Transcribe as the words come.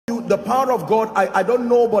the power of God, I don't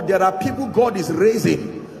know, but there are people God is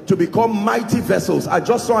raising to become mighty vessels. I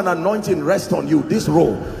just saw an anointing rest on you, this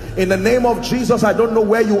row. In the name of Jesus, I don't know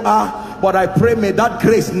where you are, but I pray may that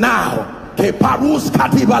grace now, let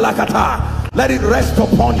it rest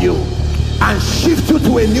upon you and shift you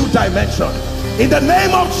to a new dimension. In the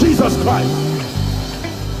name of Jesus Christ.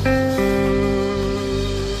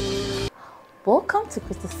 Welcome to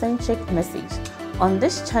Christocentric Message. On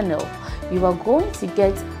this channel, you are going to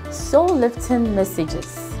get soul-lifting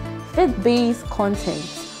messages, faith-based content,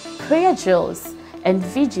 prayer drills, and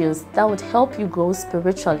videos that would help you grow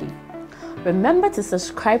spiritually. Remember to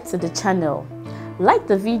subscribe to the channel, like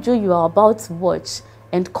the video you are about to watch,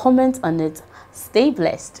 and comment on it. Stay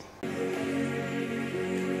blessed.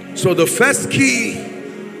 So the first key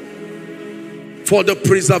for the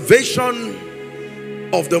preservation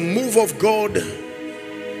of the move of God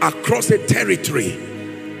across a territory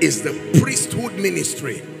is the priesthood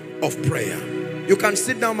ministry of prayer. You can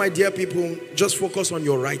sit down, my dear people. Just focus on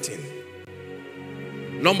your writing.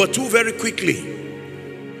 Number two, very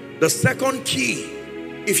quickly, the second key,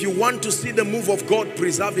 if you want to see the move of God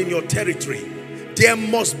preserved in your territory, there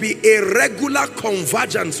must be a regular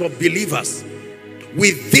convergence of believers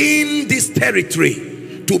within this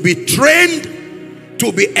territory to be trained,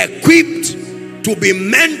 to be equipped, to be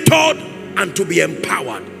mentored, and to be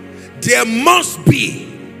empowered. There must be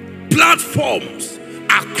platforms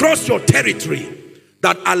across your territory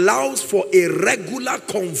that allows for a regular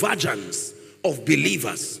convergence of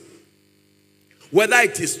believers. Whether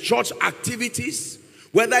it is church activities,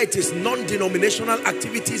 whether it is non-denominational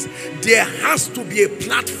activities, there has to be a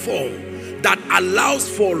platform that allows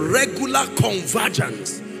for regular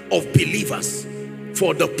convergence of believers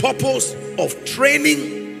for the purpose of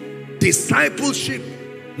training, discipleship,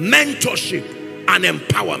 mentorship, and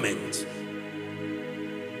empowerment.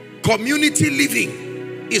 Community living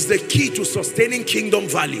is the key to sustaining kingdom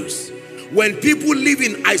values. When people live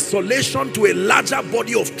in isolation to a larger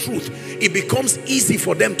body of truth, it becomes easy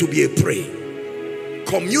for them to be a prey.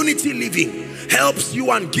 Community living helps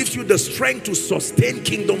you and gives you the strength to sustain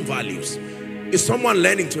kingdom values. Is someone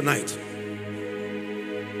learning tonight?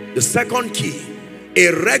 The second key,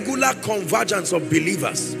 a regular convergence of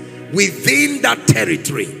believers within that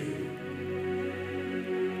territory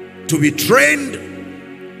to be trained,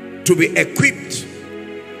 to be equipped,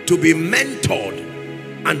 to be mentored,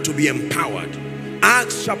 and to be empowered.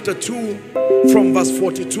 Acts chapter 2 from verse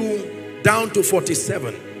 42 down to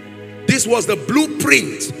 47. This was the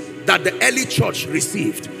blueprint that the early church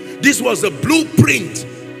received. This was the blueprint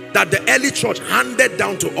that the early church handed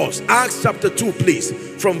down to us. Acts chapter 2, please,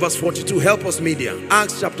 from verse 42. Help us, media.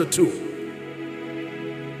 Acts chapter 2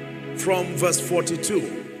 from verse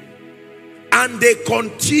 42. And they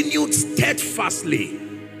continued steadfastly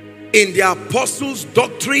in the apostles'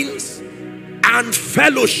 doctrines and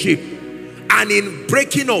fellowship, and in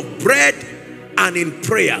breaking of bread, and in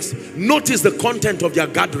prayers. Notice the content of their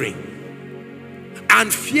gathering.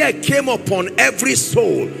 And fear came upon every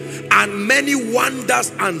soul, and many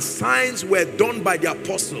wonders and signs were done by the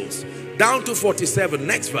apostles. Down to 47,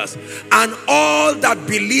 next verse. And all that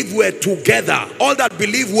believed were together. All that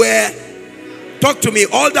believed were, talk to me,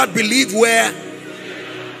 all that believed were.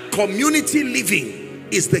 Community living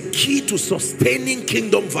is the key to sustaining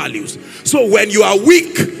kingdom values. So when you are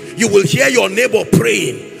weak, you will hear your neighbor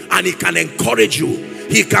praying, and he can encourage you.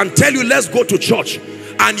 He can tell you, let's go to church.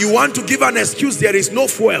 And you want to give an excuse, there is no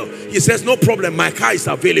fuel. He says, no problem, my car is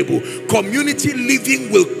available. Community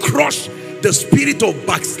living will crush the spirit of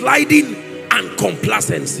backsliding and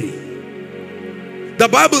complacency. The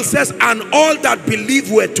Bible says, and all that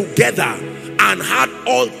believed were together and had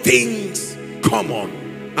all things common.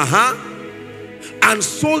 And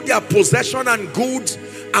sold their possession and goods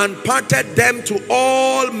and parted them to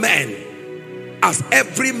all men as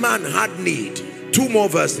every man had need. Two more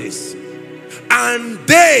verses. And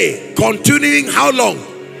they, continuing how long?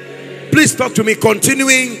 Please talk to me.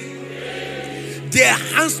 Continuing. There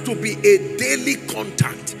has to be a daily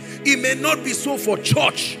contact. It may not be so for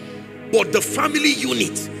church, but the family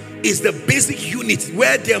unit is the basic unit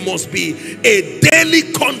where there must be a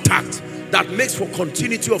daily contact that makes for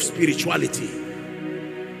continuity of spirituality.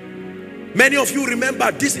 Many of you remember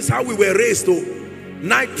this is how we were raised, though.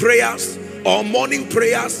 Night prayers or morning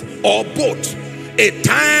prayers or both. A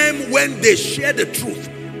time when they share the truth.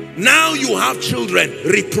 Now you have children,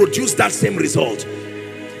 reproduce that same result.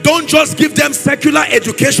 Don't just give them secular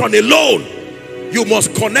education alone. You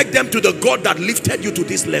must connect them to the God that lifted you to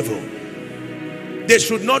this level. They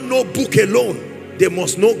should not know book alone. They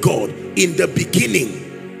must know God. In the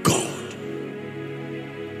beginning, God.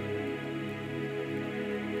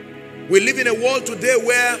 We live in a world today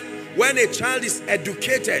where When a child is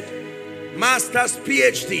educated, master's,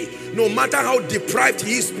 PhD, no matter how deprived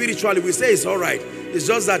he is spiritually, we say it's all right. It's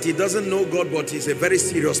just that he doesn't know God, but he's a very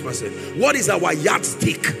serious person. What is our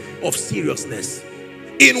yardstick of seriousness?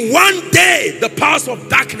 In one day, the powers of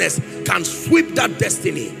darkness can sweep that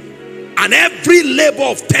destiny, and every labor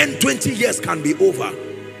of 10, 20 years can be over.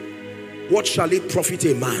 What shall it profit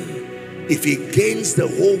a man if he gains the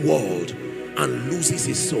whole world and loses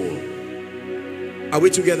his soul? Are we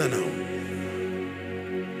together now?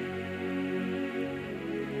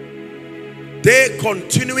 They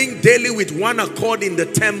continuing daily with one accord in the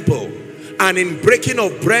temple and in breaking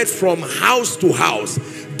of bread from house to house,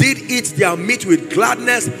 did eat their meat with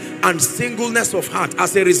gladness and singleness of heart.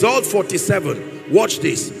 As a result, 47, watch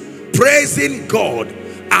this, praising God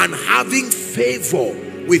and having favor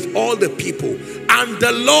with all the people. And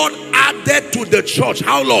the Lord added to the church,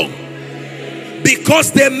 how long?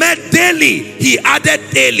 Because they met daily, he added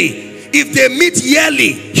daily. If they meet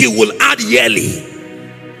yearly, he will add yearly.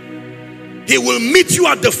 He will meet you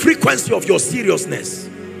at the frequency of your seriousness.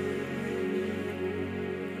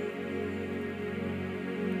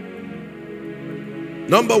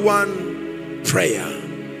 Number one, prayer.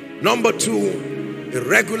 Number two, a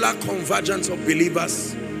regular convergence of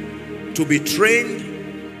believers to be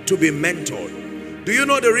trained, to be mentored. Do you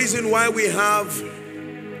know the reason why we have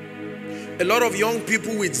a lot of young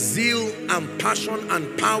people with zeal and passion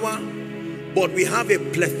and power, but we have a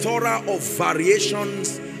plethora of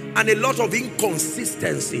variations and a lot of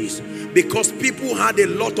inconsistencies? Because people had a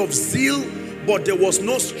lot of zeal, but there was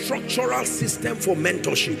no structural system for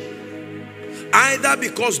mentorship. Either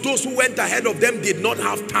because those who went ahead of them did not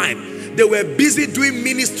have time, they were busy doing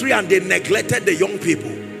ministry and they neglected the young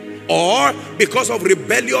people, or because of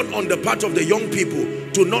rebellion on the part of the young people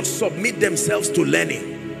to not submit themselves to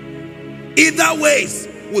learning. Either ways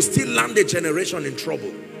will still land a generation in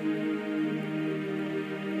trouble.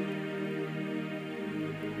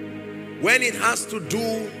 When it has to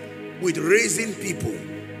do with raising people,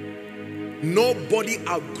 nobody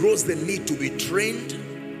outgrows the need to be trained,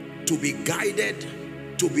 to be guided,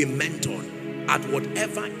 to be mentored at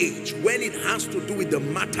whatever age, when it has to do with the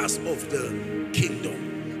matters of the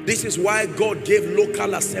kingdom. This is why God gave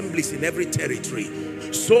local assemblies in every territory,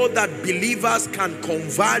 so that believers can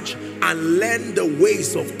converge and learn the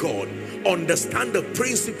ways of God, understand the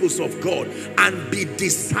principles of God, and be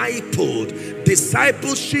discipled.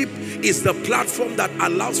 Discipleship is the platform that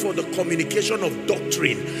allows for the communication of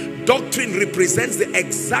doctrine. Doctrine represents the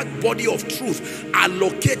exact body of truth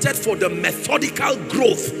allocated for the methodical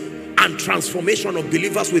growth and transformation of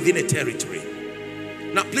believers within a territory.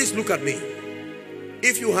 Now please look at me.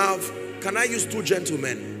 If you have, can I use two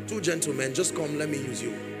gentlemen? Two gentlemen, just come, let me use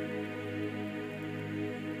you.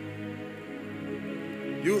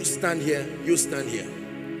 You stand here, you stand here.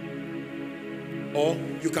 Or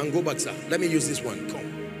you can go back, sir. Let me use this one,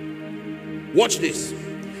 come. Watch this.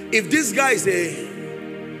 If this guy is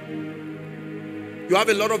you have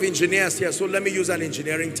a lot of engineers here, so let me use an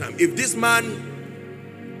engineering term. If this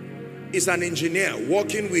man is an engineer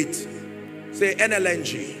working with, say,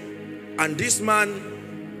 NLNG, and this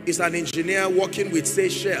man is an engineer working with, say,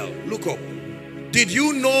 Shell, look up. Did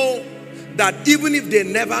you know that even if they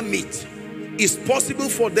never meet, it's possible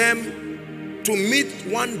for them to meet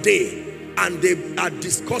one day and they are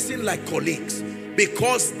discussing like colleagues,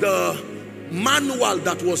 because the manual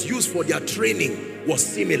that was used for their training was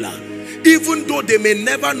similar? Even though they may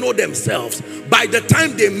never know themselves, by the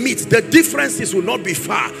time they meet, the differences will not be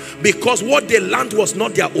far, because what they learned was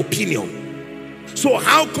not their opinion. So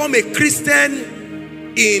how come a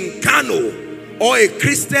Christian in Kano, or a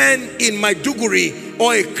Christian in Maiduguri,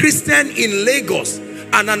 or a Christian in Lagos,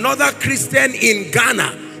 and another Christian in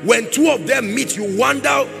Ghana, when two of them meet, you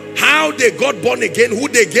wonder how they got born again, who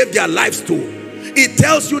they gave their lives to? It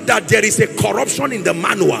tells you that there is a corruption in the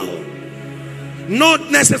manual,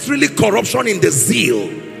 not necessarily corruption in the zeal.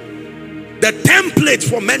 The template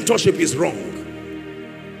for mentorship is wrong.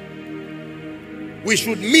 We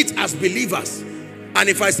should meet as believers, and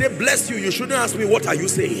if I say bless you, you shouldn't ask me what are you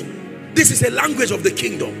saying. This is a language of the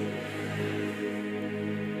kingdom.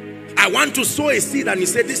 I want to sow a seed and you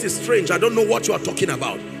say this is strange, I don't know what you are talking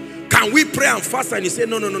about. Can we pray and fast? And you say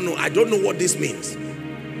no, I don't know what this means.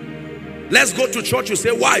 Let's go to church. You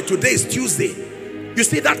say why? Today is Tuesday. You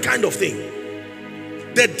see that kind of thing.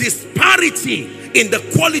 The disparity in the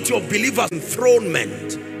quality of believers'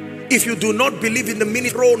 enthronement. If you do not believe in the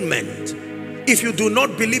enthronement, if you do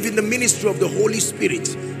not believe in the ministry of the Holy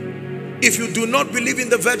Spirit, if you do not believe in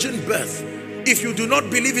the virgin birth, if you do not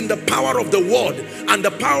believe in the power of the word and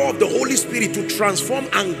the power of the Holy Spirit to transform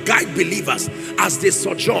and guide believers as they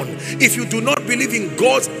sojourn, if you do not believe in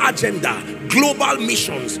God's agenda, global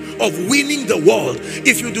missions of winning the world,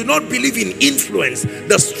 if you do not believe in influence,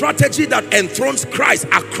 the strategy that enthrones Christ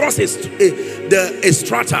across the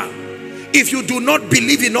strata, if you do not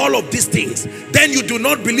believe in all of these things, then you do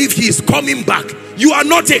not believe he is coming back. You are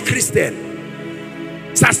not a Christian.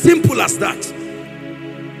 It's as simple as that.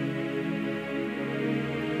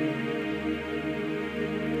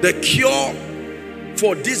 The cure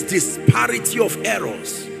for this disparity of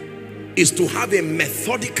errors is to have a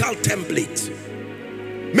methodical template.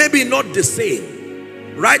 Maybe not the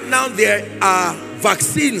same. Right now there are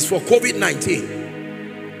vaccines for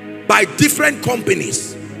COVID-19 by different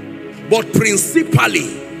companies. But principally,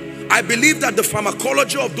 I believe that the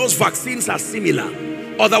pharmacology of those vaccines are similar.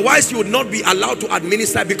 Otherwise, you would not be allowed to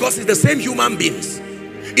administer, because it's the same human beings.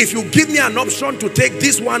 If you give me an option to take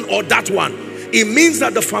this one or that one, it means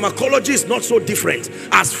that the pharmacology is not so different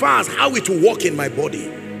as far as how it will work in my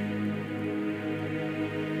body.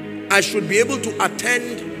 I should be able to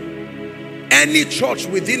attend any church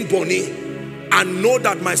within Bonny and know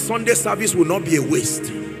that my Sunday service will not be a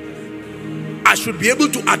waste. I should be able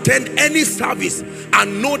to attend any service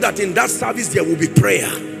and know that in that service there will be prayer,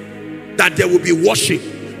 that there will be worship,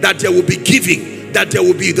 that there will be giving, that there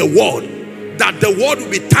will be the word, that the word will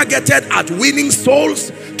be targeted at winning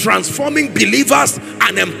souls, transforming believers,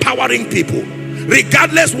 and empowering people.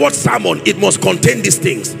 Regardless what sermon, it must contain these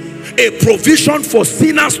things. A provision for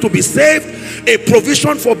sinners to be saved, a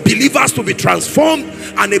provision for believers to be transformed,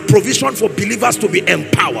 and a provision for believers to be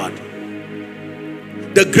empowered.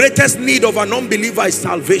 The greatest need of an unbeliever is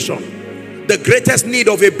salvation. The greatest need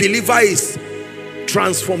of a believer is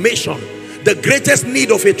transformation. The greatest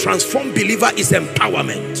need of a transformed believer is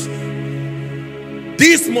empowerment.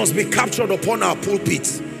 This must be captured upon our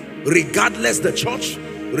pulpits, regardless the church,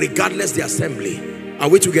 regardless the assembly. Are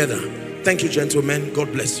we together? Thank you, gentlemen.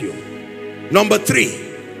 God bless you. Number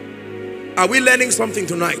 3. Are we learning something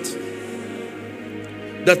tonight?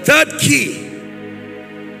 The third key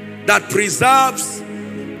that preserves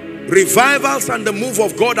revivals and the move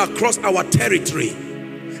of God across our territory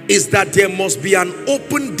is that there must be an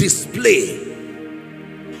open display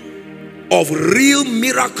of real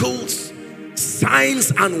miracles,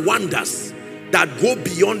 signs and wonders that go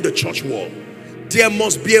beyond the church wall. There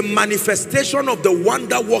must be a manifestation of the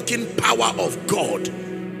wonder-working power of God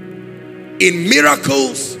in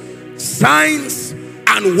miracles, signs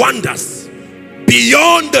and wonders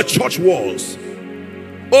beyond the church walls.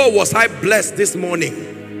 Oh, was I blessed this morning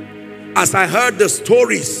as I heard the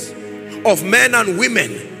stories of men and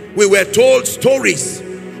women. We were told stories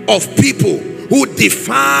of people who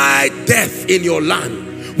defied death in your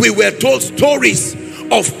land. We were told stories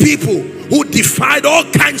of people who defied all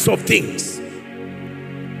kinds of things.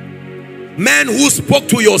 Men who spoke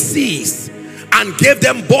to your seas and gave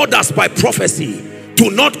them borders by prophecy to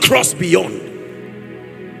not cross beyond.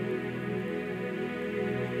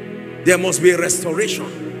 There must be a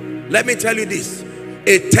restoration. Let me tell you this.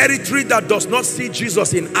 A territory that does not see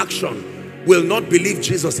Jesus in action will not believe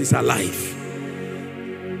Jesus is alive.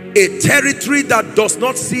 A territory that does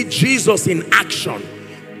not see Jesus in action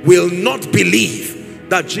will not believe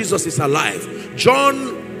that Jesus is alive.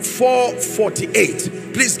 John 4:48.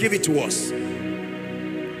 Please give it to us.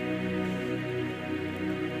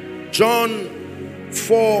 John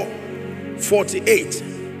 4:48.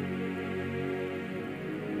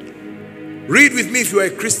 Read with me if you are a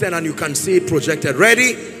Christian and you can see it projected.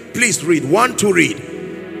 Ready? Please read. 1 to read.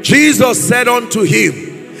 Jesus said unto him,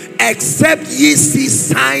 except ye see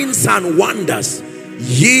signs and wonders,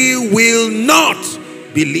 ye will not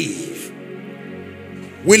believe.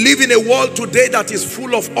 We live in a world today that is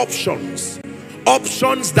full of options.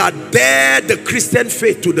 Options that dare the Christian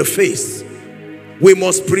faith to the face. We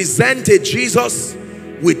must present a Jesus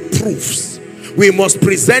with proofs. We must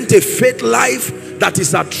present a faith life that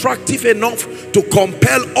is attractive enough to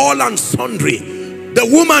compel all and sundry. The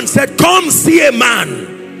woman said, come see a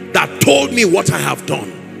man that told me what I have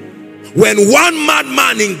done. When one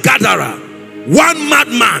madman in Gadara, one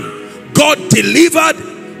madman, God delivered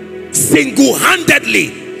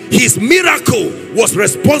single-handedly. His miracle was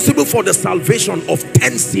responsible for the salvation of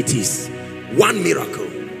 10 cities. One miracle.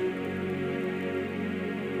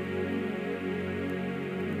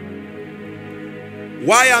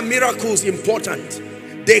 Why are miracles important?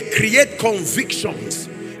 They create convictions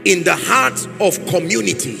in the hearts of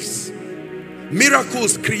communities.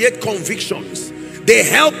 Miracles create convictions. They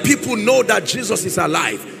help people know that Jesus is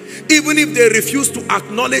alive. Even if they refuse to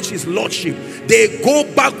acknowledge his lordship, they go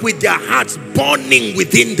back with their hearts burning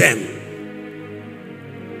within them.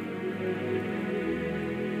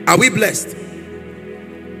 Are we blessed?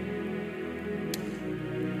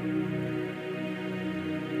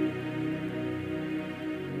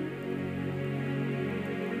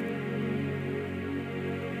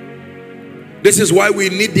 This is why we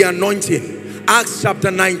need the anointing. Acts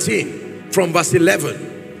chapter 19 from verse 11.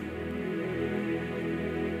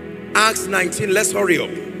 Acts 19, let's hurry up.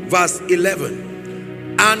 Verse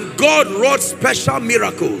 11. And God wrought special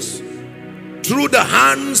miracles through the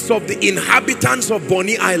hands of the inhabitants of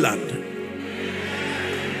Bonny Island.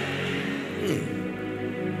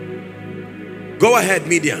 Go ahead,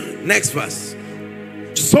 media. Next verse.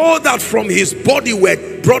 So that from his body were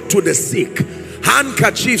brought to the sick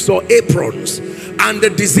handkerchiefs or aprons, and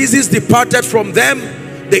the diseases departed from them,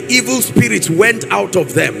 the evil spirits went out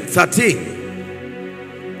of them. 13.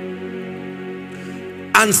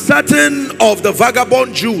 And certain of the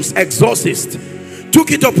vagabond Jews, exorcists, took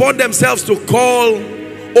it upon themselves to call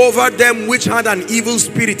over them which had an evil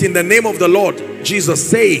spirit in the name of the Lord Jesus,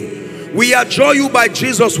 saying, we adjure you by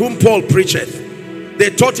Jesus whom Paul preacheth. They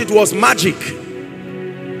thought it was magic.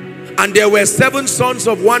 And there were 7 sons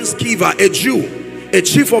of one Sceva, a Jew, a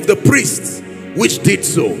chief of the priests, which did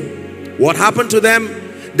so. What happened to them?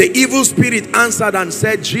 The evil spirit answered and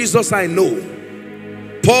said, Jesus I know,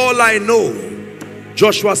 Paul I know,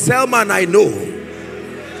 Joshua Selman I know.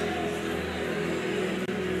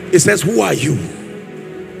 It says, who are you?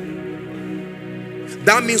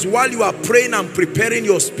 That means while you are praying and preparing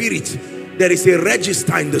your spirit, there is a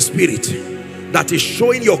register in the spirit that is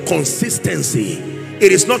showing your consistency.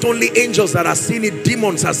 It is not only angels that are seeing it,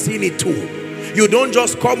 demons are seeing it too. You don't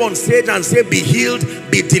just come on stage and say, be healed,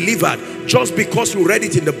 be delivered, just because you read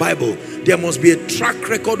it in the Bible. There must be a track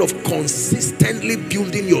record of consistently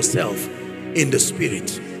building yourself in the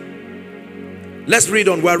spirit. Let's read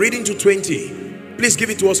on. We're reading to 20. Please give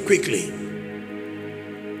it to us quickly.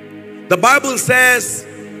 The Bible says,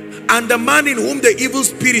 and the man in whom the evil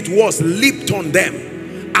spirit was leaped on them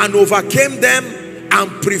and overcame them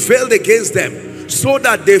and prevailed against them, so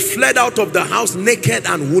that they fled out of the house naked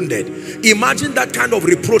and wounded. Imagine that kind of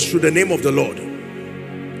reproach to the name of the Lord.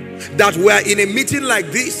 That we're in a meeting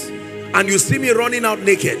like this and you see me running out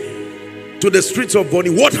naked to the streets of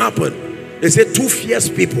Bonny. What happened? They said 2 fierce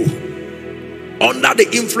people under the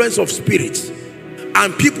influence of spirits,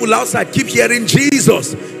 and people outside keep hearing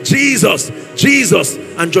Jesus, Jesus, Jesus,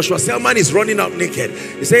 and Joshua Selman is running out naked.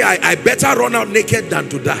 They say, I better run out naked than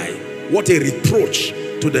to die. What a reproach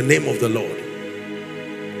to the name of the Lord.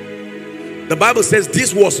 The Bible says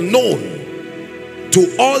this was known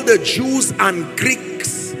to all the Jews and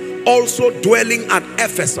Greeks also dwelling at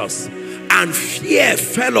Ephesus, and fear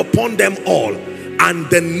fell upon them all, and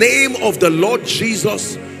the name of the Lord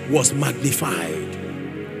Jesus was magnified.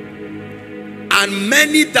 And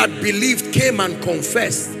many that believed came and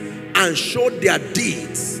confessed and showed their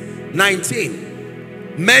deeds.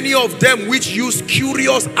 19. Many of them which used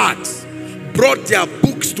curious arts brought their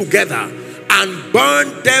books together and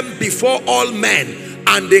burned them before all men,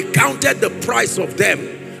 and they counted the price of them,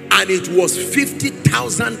 and it was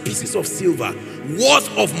 50,000 pieces of silver worth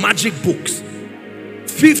of magic books.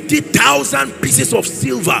 50,000 pieces of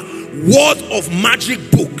silver worth of magic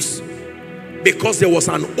books, because there was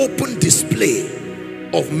an open display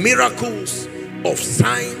of miracles, of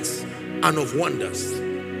signs, and of wonders.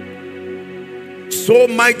 So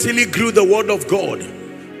mightily grew the word of God,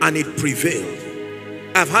 and it prevailed.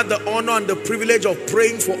 I've had the honor and the privilege of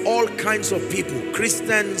praying for all kinds of people,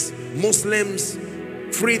 Christians, Muslims,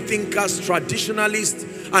 free thinkers, traditionalists,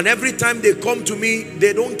 and every time they come to me,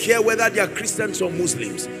 they don't care whether they are Christians or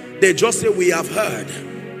Muslims. They just say, we have heard.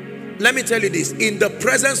 Let me tell you this, in the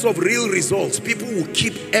presence of real results, people will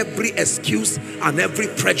keep every excuse and every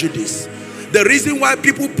prejudice. The reason why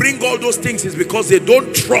people bring all those things is because they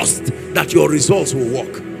don't trust that your results will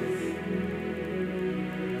work.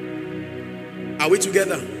 Are we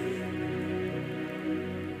together?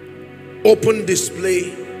 Open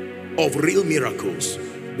display of real miracles.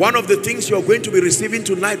 One of the things you're going to be receiving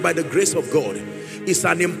tonight by the grace of God is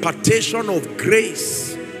an impartation of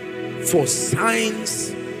grace for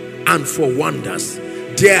signs and for wonders.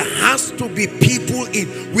 There has to be people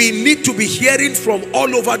we need to be hearing from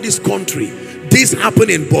all over this country. This happened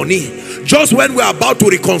in Bonny. Just when we're about to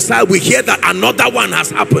reconcile, we hear that another one has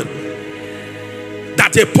happened.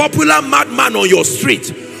 That a popular madman on your street,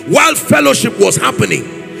 while fellowship was happening,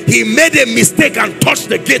 he made a mistake and touched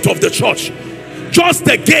the gate of the church. Just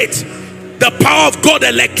the gate. The power of God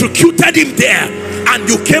electrocuted him there, and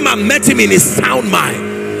you came and met him in his sound mind.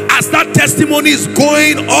 As that testimony is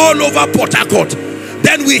going all over Port Harcourt,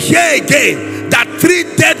 then we hear again that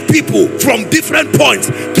 3 dead people from different points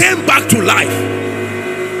came back to life.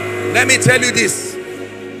 Let me tell you this,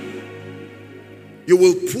 You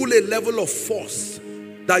will pull a level of force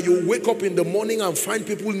that you wake up in the morning and find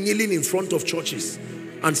people kneeling in front of churches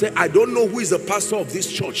and say, I don't know who is the pastor of this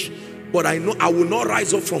church, but I know I will not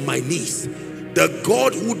rise up from my knees. The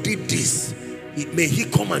God who did this, may he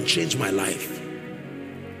come and change my life.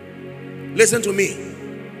 Listen to me.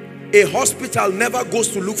 A hospital never goes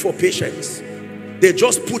to look for patients. They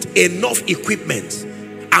just put enough equipment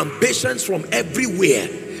and patients from everywhere.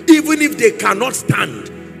 Even if they cannot stand,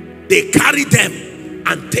 they carry them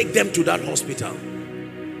and take them to that hospital.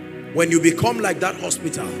 When you become like that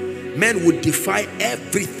hospital, men would defy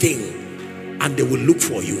everything and they will look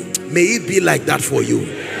for you. May it be like that for you.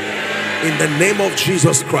 In the name of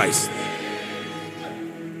Jesus Christ.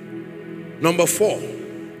 Number 4.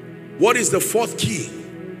 What is the fourth key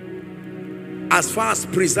as far as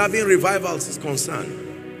preserving revivals is concerned?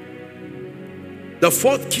 The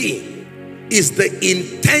fourth key is the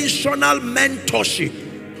intentional mentorship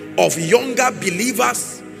of younger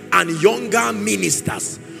believers and younger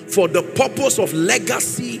ministers for the purpose of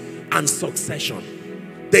legacy and succession.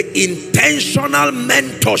 The intentional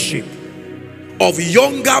mentorship of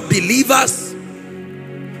younger believers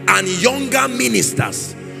and younger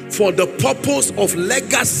ministers for the purpose of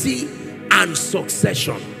legacy and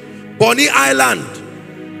succession. Bonny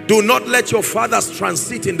Island, do not let your fathers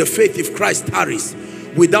transit in the faith if Christ tarries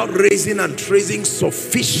without raising and training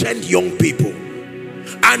sufficient young people.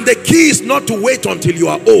 And the key is not to wait until you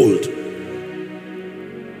are old.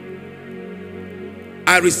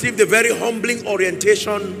 I received a very humbling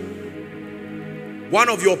orientation. One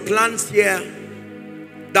of your plans here,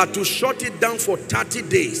 that to shut it down for 30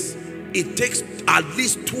 days, it takes at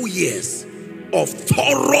least 2 years of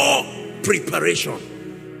thorough preparation.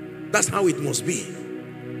 That's how it must be.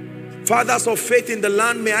 Fathers of faith in the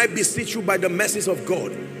land, may I beseech you by the mercies of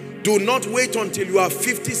God, do not wait until you are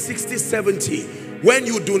 50, 60, 70 when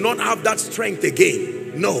you do not have that strength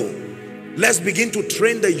again. No. Let's begin to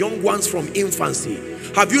train the young ones from infancy.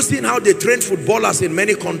 Have you seen how they train footballers in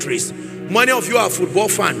many countries? Many of you are football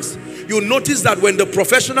fans. You notice that when the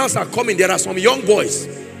professionals are coming, there are some young boys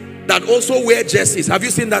that also wear jerseys. Have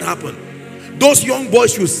you seen that happen? Those young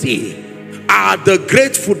boys you see are the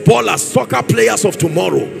great footballers, soccer players of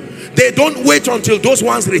tomorrow. They don't wait until those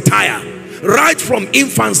ones retire. Right from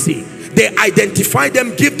infancy, they identify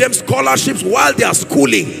them, give them scholarships while they are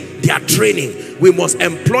schooling, they are training. We must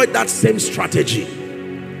employ that same strategy.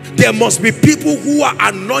 There must be people who are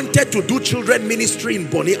anointed to do children ministry in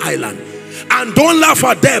Bonny Island. And don't laugh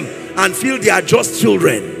at them and feel they are just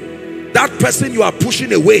children. That person you are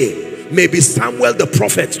pushing away may be Samuel the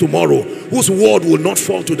prophet tomorrow, whose word will not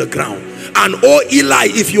fall to the ground. And oh Eli,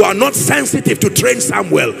 if you are not sensitive to train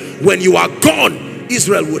Samuel, when you are gone,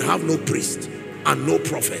 Israel would have no priest and no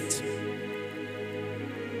prophet.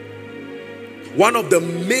 One of the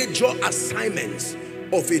major assignments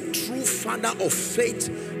of a true father of faith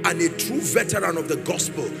and a true veteran of the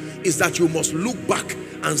gospel is that you must look back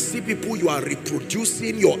and see people you are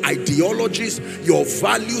reproducing, your ideologies, your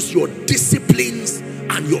values, your disciplines,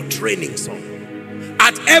 and your trainings on.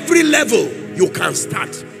 At every level, you can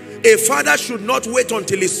start. A father should not wait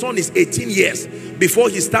until his son is 18 years before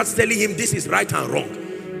he starts telling him this is right and wrong.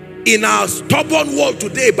 In our stubborn world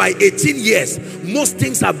today, by 18 years, most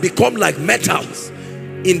things have become like metals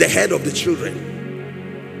in the head of the children.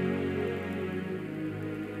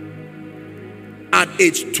 At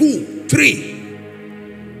age 2,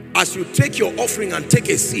 3, as you take your offering and take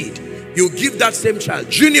a seed, you give that same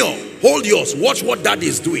child, Junior, hold yours, watch what daddy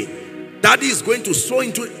is doing. Daddy is going to sow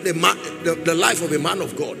into the life of a man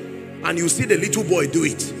of God, and you see the little boy do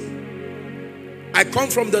it. I come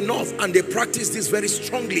from the north, and they practice this very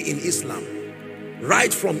strongly in Islam.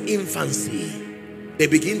 Right from infancy, they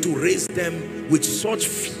begin to raise them with such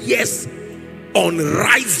fierce,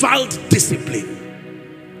 unrivaled discipline.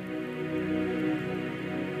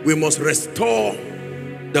 We must restore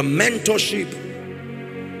the mentorship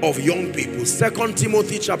of young people. 2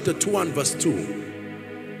 Timothy chapter 2 and verse 2.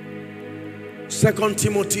 2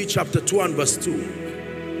 Timothy chapter 2 and verse 2.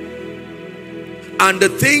 And the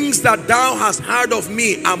things that thou hast heard of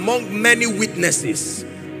me among many witnesses,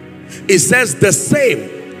 it says, the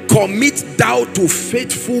same commit thou to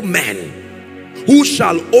faithful men, who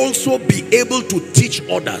shall also be able to teach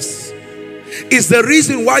others. It's the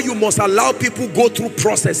reason why you must allow people go through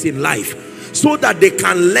process in life, so that they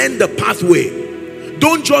can learn the pathway.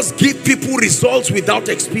 Don't just give people results without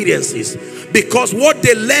experiences, because what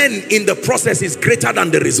they learn in the process is greater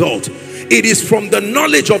than the result. It is from the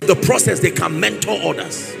knowledge of the process they can mentor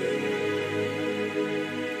others.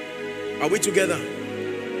 Are we together?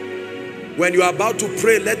 When you are about to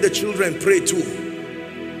pray, let the children pray too.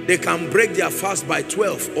 They can break their fast by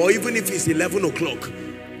 12 or even if it's 11 o'clock.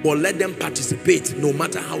 But let them participate no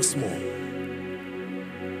matter how small.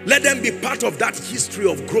 Let them be part of that history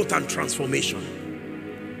of growth and transformation.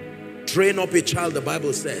 Train up a child, the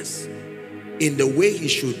Bible says, in the way he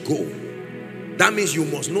should go. That means you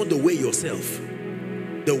must know the way yourself.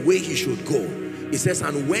 The way he should go. It says,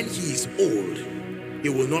 and when he is old, he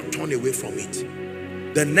will not turn away from it.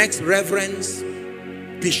 The next reverends,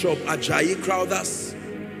 Bishop Ajayi Crowthers,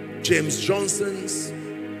 James Johnson's,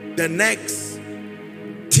 the next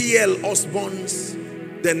T.L. Osborn's,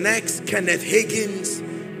 the next Kenneth Hagin's,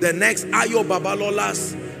 the next Ayo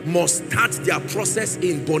Babalola's must start their process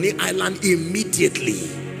in Bonny Island immediately.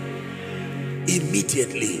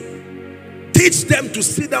 Immediately. Teach them to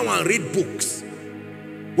sit down and read books.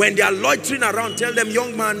 When they are loitering around, tell them,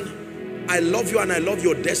 young man, I love you and I love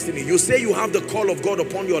your destiny. You say you have the call of God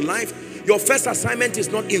upon your life. Your first assignment is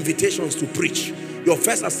not invitations to preach. Your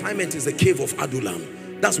first assignment is the cave of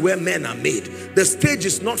Adullam. That's where men are made. The stage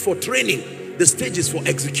is not for training. The stage is for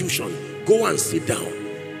execution. Go and sit down.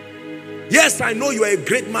 Yes, I know you are a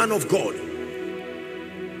great man of God.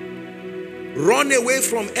 Run away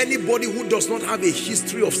from anybody who does not have a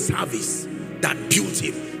history of service that built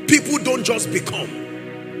him. People don't just become.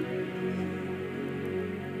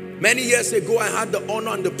 Many years ago, I had the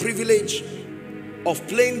honor and the privilege of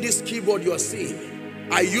playing this keyboard you are seeing.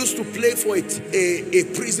 I used to play for a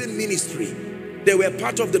prison ministry. They were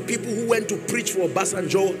part of the people who went to preach for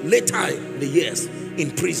Obasanjo later in the years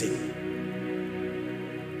in prison.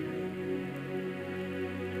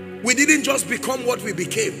 We didn't just become what we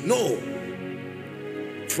became. No.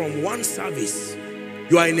 From one service,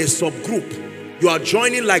 you are in a subgroup. You are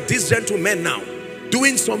joining like these gentlemen now,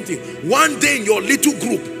 doing something. One day in your little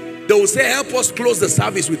group, they will say, help us close the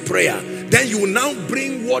service with prayer. Then you will now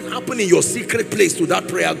bring what happened in your secret place to that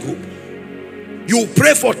prayer group. You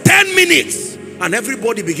pray for 10 minutes and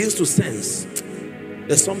everybody begins to sense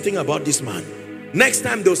there's something about this man. Next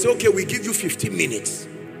time they'll say, okay, we give you 15 minutes.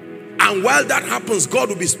 And while that happens, God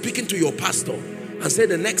will be speaking to your pastor and say,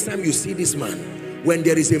 the next time you see this man, when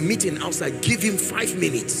there is a meeting outside, give him 5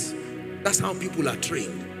 minutes. That's how people are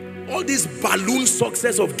trained. All this balloon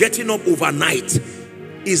success of getting up overnight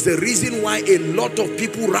is the reason why a lot of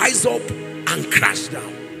people rise up and crash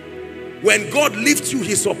down. When God lifts you,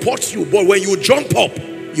 he supports you. But when you jump up,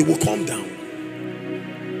 you will come down.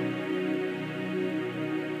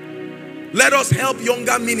 Let us help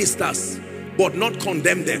younger ministers, but not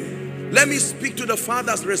condemn them. Let me speak to the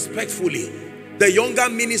fathers respectfully. The younger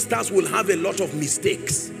ministers will have a lot of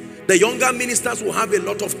mistakes. The younger ministers will have a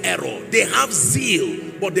lot of error. They have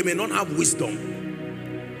zeal, but they may not have wisdom.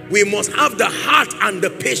 We must have the heart and the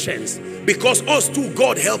patience, because us too,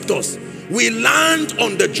 God helped us. We learned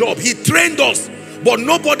on the job. He trained us, but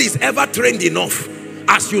nobody is ever trained enough.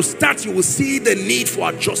 As you start, you will see the need for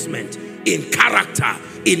adjustment in character,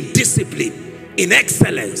 in discipline, in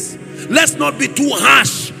excellence. Let's not be too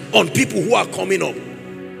harsh on people who are coming up.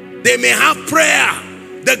 They may have prayer,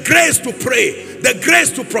 the grace to pray, the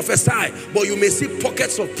grace to prophesy, but you may see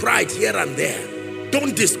pockets of pride here and there.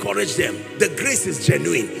 Don't discourage them. The grace is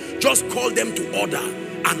genuine. Just call them to order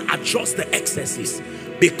and adjust the excesses.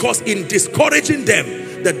 Because in discouraging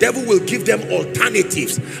them, the devil will give them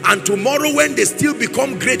alternatives. And tomorrow when they still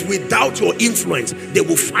become great without your influence, they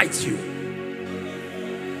will fight you.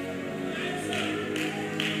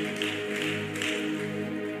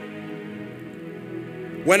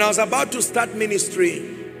 When I was about to start ministry,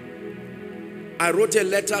 I wrote a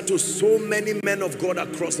letter to so many men of God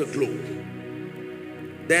across the globe.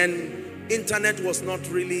 Then internet was not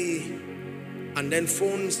really, and then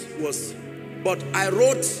phones was, but I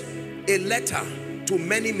wrote a letter to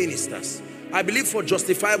many ministers. I believe for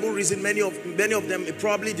justifiable reason, many of them, it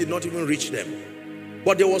probably did not even reach them.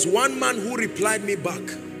 But there was one man who replied me back.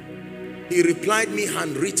 He replied me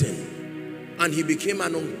handwritten, and he became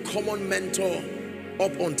an uncommon mentor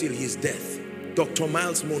up until his death. Dr.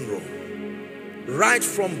 Miles Monroe. Right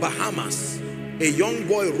from Bahamas, a young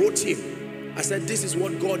boy wrote him. I said, this is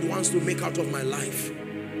what God wants to make out of my life.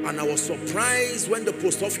 And I was surprised when the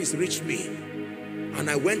post office reached me. And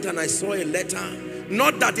I went and I saw a letter.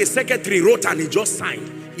 Not that a secretary wrote and he just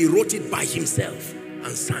signed. He wrote it by himself and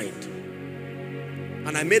signed.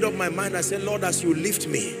 And I made up my mind. I said, Lord, as you lift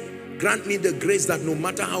me, grant me the grace that no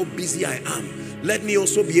matter how busy I am, let me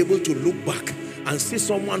also be able to look back and see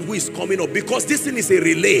someone who is coming up. Because this thing is a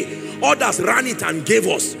relay. Others ran it and gave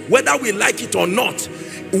us, whether we like it or not.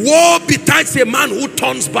 Woe betides a man who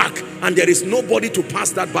turns back and there is nobody to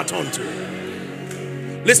pass that baton to.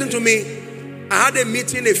 Listen to me. I had a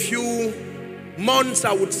meeting a few months,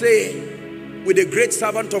 I would say, with a great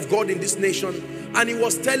servant of God in this nation. And he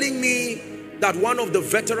was telling me that one of the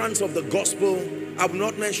veterans of the gospel, I will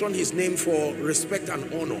not mention his name for respect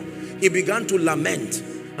and honor, he began to lament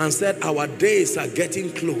and said, our days are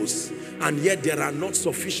getting close, and yet there are not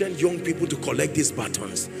sufficient young people to collect these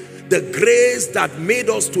batons. The grace that made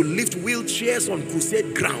us to lift wheelchairs on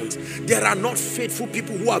crusade grounds, there are not faithful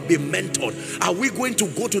people who have been mentored. Are we going to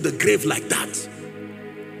go to the grave like that?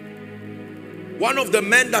 One of the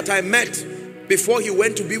men that I met before he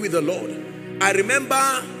went to be with the Lord, I remember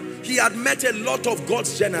he had met a lot of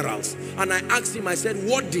God's generals, and I asked him, I said,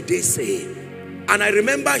 what did they say? And I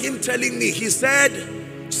remember him telling me, he said,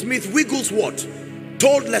 Smith Wigglesworth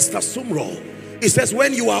told Lester Sumrall, he says,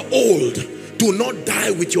 when you are old, do not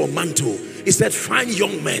die with your mantle. He said, find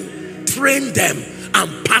young men, train them,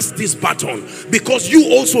 and pass this baton, because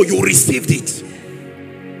you also, you received it.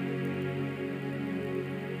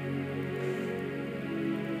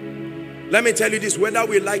 Let me tell you this, whether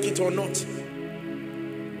we like it or not,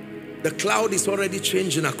 the cloud is already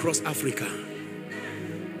changing across Africa.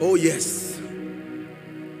 Oh yes.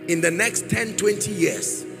 In the next 10-20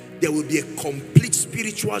 years, there will be a complete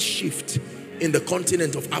spiritual shift in the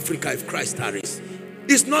continent of Africa if Christ tarries.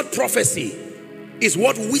 It's not prophecy. It's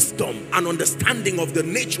what wisdom and understanding of the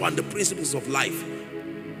nature and the principles of life.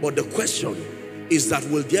 But the question is that,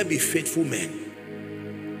 will there be faithful men?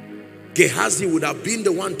 Gehazi would have been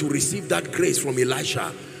the one to receive that grace from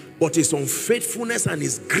Elisha, but his unfaithfulness and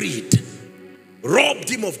his greed robbed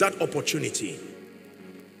him of that opportunity.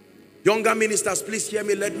 Younger ministers, please hear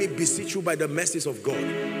me. Let me beseech you by the mercies of God.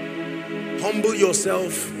 Humble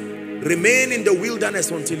yourself. Remain in the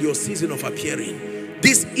wilderness until your season of appearing.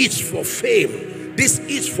 This itch for fame, this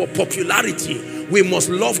itch for popularity, we must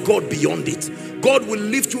love God beyond it. God will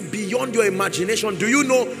lift you beyond your imagination. Do you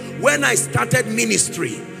know, when I started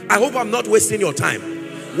ministry, I hope I'm not wasting your time.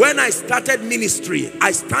 When I started ministry,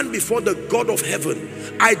 I stand before the God of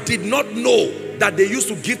heaven. I did not know that they used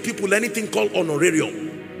to give people anything called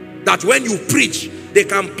honorarium. That when you preach, they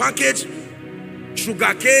can package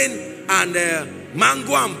sugarcane and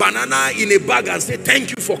mango and banana in a bag and say, thank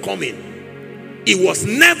you for coming. It was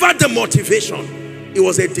never the motivation. It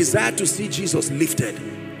was a desire to see Jesus lifted.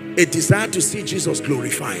 A desire to see Jesus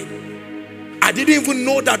glorified. I didn't even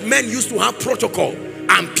know that men used to have protocol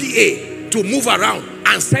and PA to move around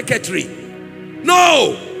and secretary.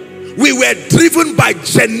 No, we were driven by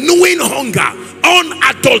genuine hunger,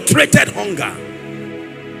 unadulterated hunger.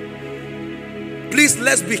 Please,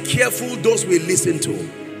 let's be careful those we listen to.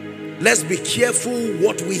 Let's be careful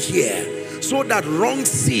what we hear, so that wrong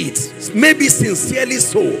seeds, maybe sincerely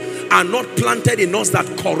so, are not planted in us that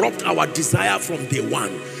corrupt our desire from day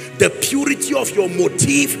one. The purity of your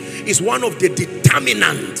motive is one of the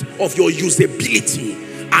determinants of your usability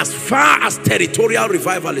as far as territorial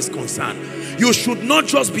revival is concerned. You should not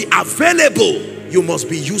just be available, you must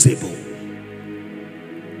be usable.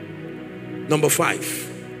 Number 5.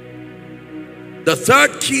 The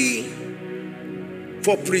third key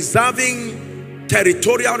for preserving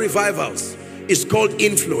territorial revivals is called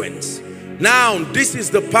influence. Now, this is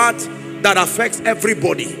the part that affects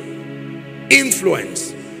everybody.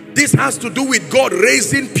 Influence. This has to do with God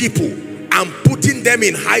raising people and putting them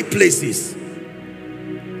in high places.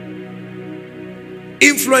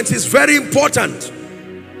 Influence is very important.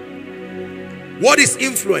 What is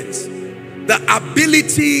influence? The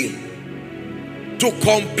ability to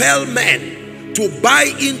compel men to buy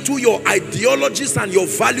into your ideologies and your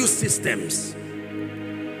value systems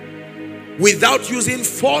without using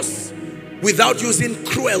force, without using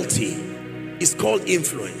cruelty, is called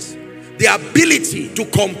influence. The ability to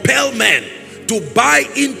compel men to buy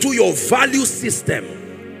into your value system,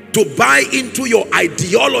 to buy into your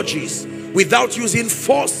ideologies without using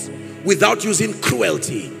force, without using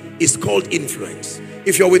cruelty, is called influence.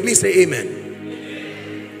 If you're with me, say amen.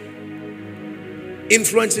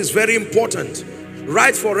 Influence is very important.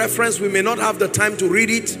 Right, for reference, we may not have the time to read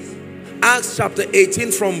it. Acts chapter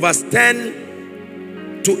 18 from verse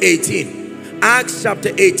 10 to 18. Acts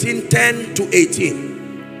chapter 18, 10 to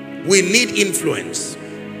 18. We need influence.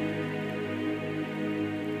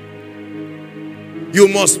 You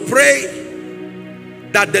must pray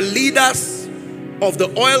that the leaders of the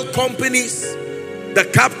oil companies, the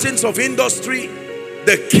captains of industry,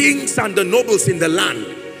 the kings and the nobles in the land,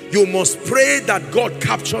 you must pray that God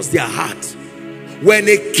captures their heart. When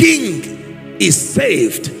a king is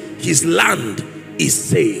saved, his land is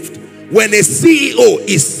saved. When a CEO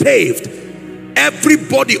is saved,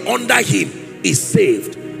 everybody under him is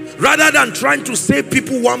saved. Rather than trying to save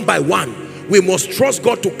people one by one, we must trust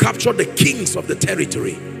God to capture the kings of the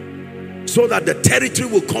territory, so that the territory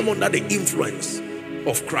will come under the influence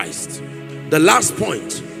of Christ. The last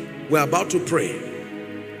point, We're about to pray.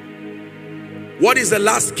 What is the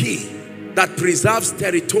last key that preserves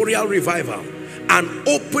territorial revival? An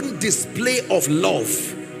open display of love.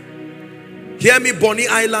 Hear me, Bonny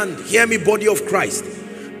Island. Hear me, body of Christ.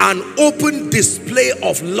 An open display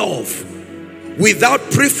of love without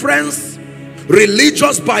preference,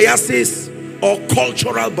 religious biases, or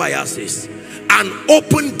cultural biases. An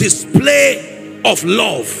open display of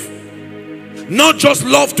love. Not just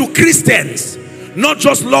love to Christians, not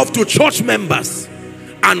just love to church members.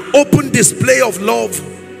 An open display of love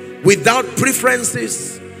without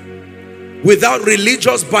preferences, without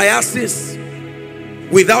religious biases,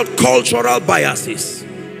 without cultural biases.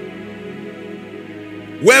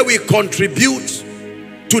 Where we contribute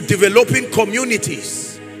to developing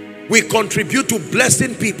communities, we contribute to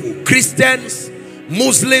blessing people, Christians,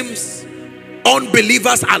 Muslims,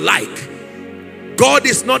 unbelievers alike. God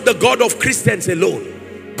is not the God of Christians alone.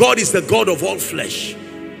 God is the God of all flesh.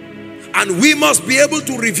 And we must be able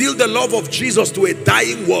to reveal the love of Jesus to a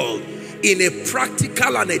dying world in a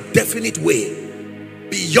practical and a definite way,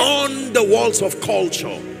 beyond the walls of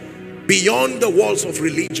culture, beyond the walls of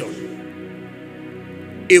religion.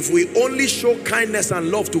 If we only show kindness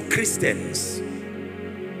and love to Christians,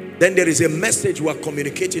 then there is a message we are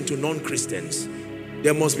communicating to non-Christians.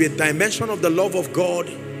 There must be a dimension of the love of God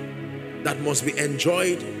that must be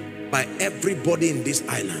enjoyed by everybody in this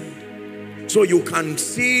island. So you can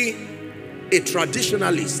see a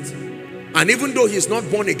traditionalist, and even though he's not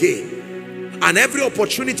born again, and every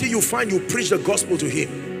opportunity you find, you preach the gospel to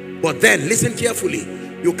him. But then, listen carefully,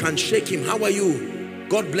 you can shake him. How are you?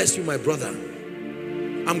 God bless you, my brother.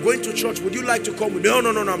 I'm going to church. Would you like to come? No,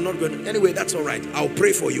 I'm not going. Anyway, that's all right. I'll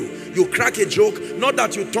pray for you. You crack a joke, not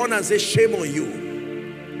that you turn and say, shame on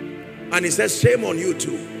you. And he says, shame on you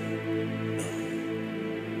too.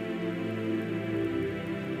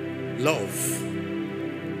 No. Love.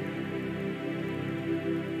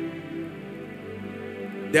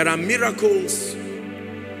 There are miracles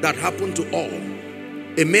that happen to all.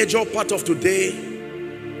 A major part of today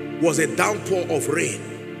was a downpour of rain.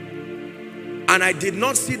 And I did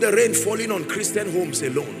not see the rain falling on Christian homes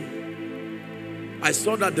alone. I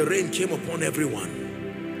saw that the rain came upon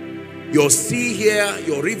everyone. Your sea here,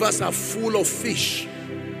 your rivers are full of fish.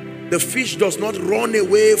 The fish does not run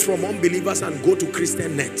away from unbelievers and go to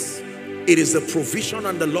Christian nets. It is the provision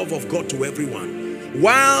and the love of God to everyone.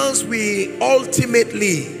 Whilst we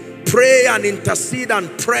ultimately pray and intercede and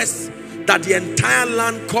press that the entire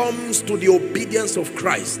land comes to the obedience of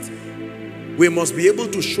Christ, we must be able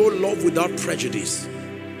to show love without prejudice.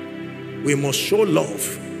 We must show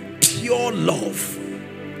love, pure love,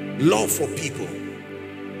 love for people.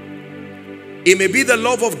 It may be the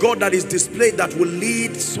love of God that is displayed that will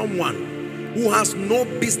lead someone who has no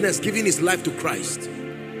business giving his life to Christ.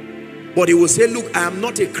 But he will say, look, I am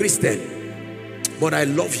not a Christian, but I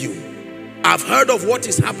love you. I've heard of what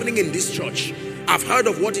is happening in this church. I've heard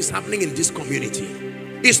of what is happening in this community.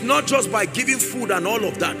 It's not just by giving food and all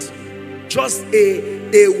of that. Just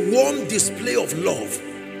a warm display of love.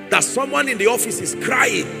 That someone in the office is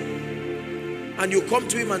crying, and you come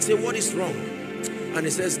to him and say, what is wrong? And he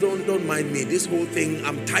says, don't mind me. This whole thing,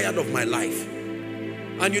 I'm tired of my life.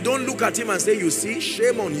 And you don't look at him and say, you see,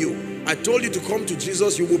 shame on you. I told you to come to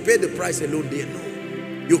Jesus. You will pay the price alone there.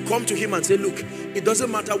 No. You come to him and say, look, it doesn't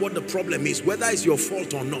matter what the problem is, whether it's your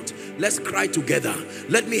fault or not. Let's cry together.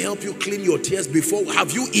 Let me help you clean your tears before.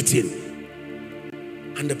 Have you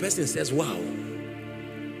eaten? And the person says, wow.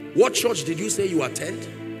 What church did you say you attend?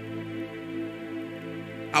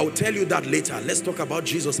 I'll tell you that later. Let's talk about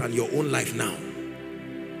Jesus and your own life now.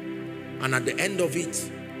 And at the end of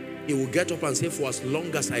it, he will get up and say, for as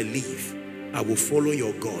long as I live, I will follow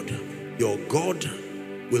your God. Your God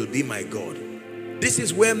will be my God. This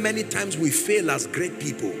is where many times we fail as great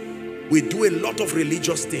people. We do a lot of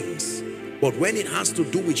religious things, but when it has to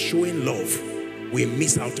do with showing love, we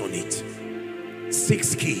miss out on it.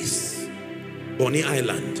 6 keys, Bonny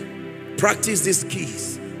Island. Practice these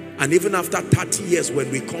keys, and even after 30 years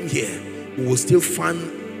when we come here, we will still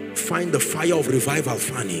find the fire of revival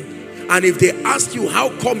fanning. And if they ask you how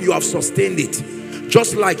come you have sustained it,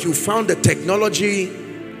 just like you found the technology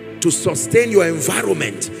to sustain your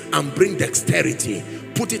environment and bring dexterity,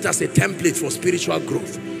 put it as a template for spiritual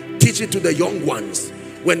growth. Teach it to the young ones.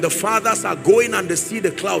 When the fathers are going and they see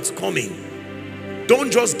the clouds coming,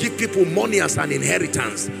 don't just give people money as an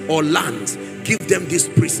inheritance or lands. Give them these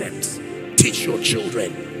precepts. Teach your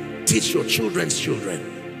children. Teach your children's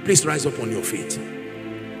children. Please rise up on your feet.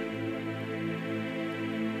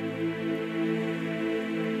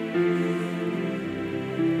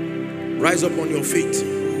 Rise up on your feet.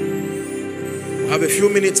 We have a few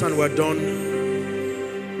minutes and we're done.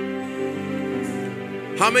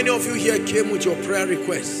 How many of you here came with your prayer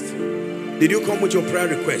request? Did you come with your prayer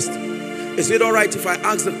request? Is it all right if I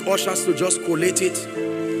ask the ushers to just collate it?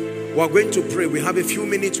 We're going to pray. We have a few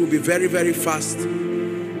minutes. We'll be very, very fast.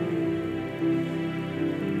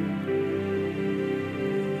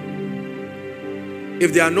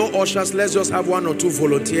 If there are no ushers, let's just have 1 or 2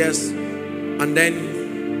 volunteers. And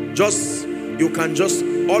then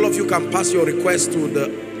all of you can pass your request to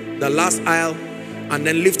the last aisle. And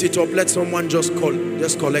then lift it up. Let someone just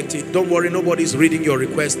collect it. Don't worry, nobody's reading your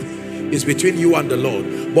request. It's between you and the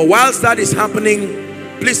Lord. But whilst that is happening,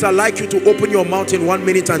 please, I'd like you to open your mouth in 1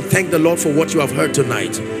 minute and thank the Lord for what you have heard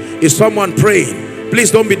tonight. Is someone praying?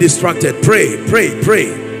 Please don't be distracted. Pray, pray,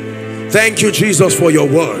 pray. Thank you, Jesus, for your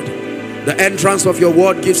word. The entrance of your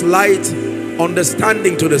word gives light,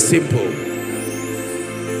 understanding to the simple.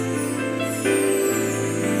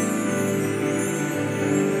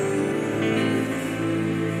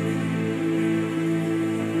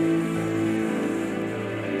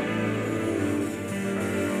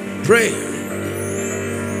 Pray.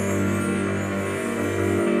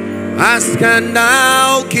 Ask and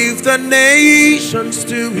I'll give the nations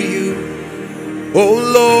to you, oh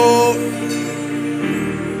Lord.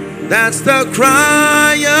 That's the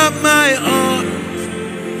cry of my heart.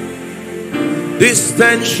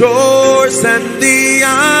 Distant shores and the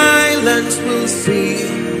islands will see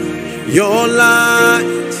your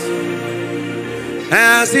light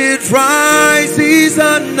as it rises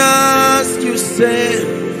on us, you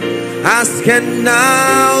said. Ask and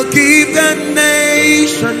I'll give the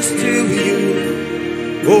nations to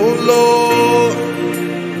you, oh Lord.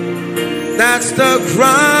 That's the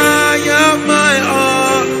cry of my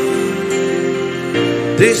heart.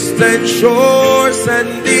 Distant shores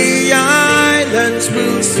and the islands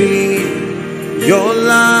will see your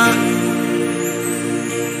light.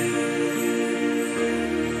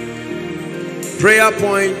 Prayer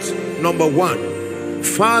point number 1.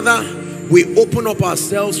 Father, we open up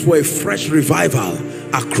ourselves for a fresh revival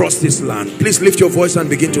across this land. Please lift your voice and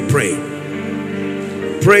begin to pray.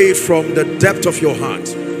 Pray from the depth of your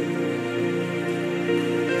heart.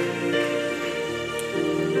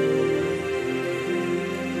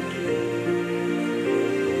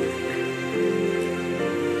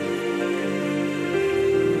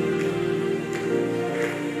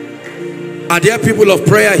 Are there people of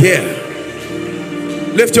prayer here?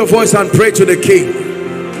 Lift your voice and pray to the King.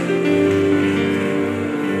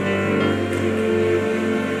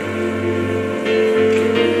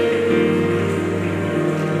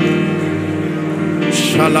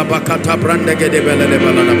 Shalabakata brandegede belele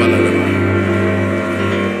balala balala.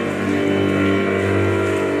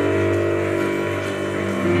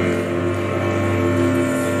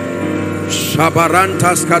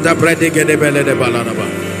 Shabarantas kada bredegede belele balala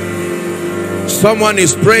balala. Someone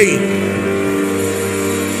is praying.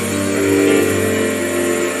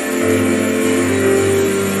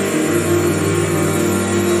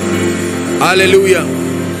 Hallelujah.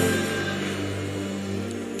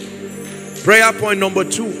 Prayer point number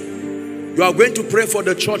 2. You are going to pray for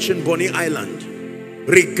the church in Bonny Island.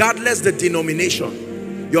 Regardless the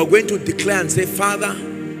denomination, you are going to declare and say, Father,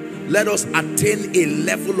 let us attain a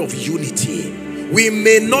level of unity. We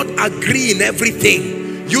may not agree in everything.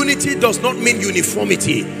 Unity does not mean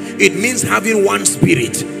uniformity. It means having one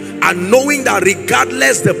spirit and knowing that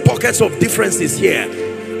regardless the pockets of differences here,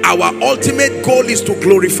 our ultimate goal is to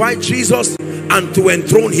glorify Jesus and to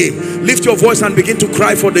enthrone him. Lift your voice and begin to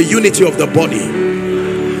cry for the unity of the body.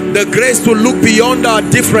 The grace to look beyond our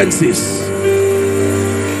differences.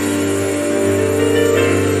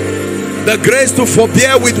 The grace to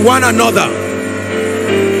forbear with one another.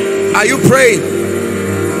 Are you praying?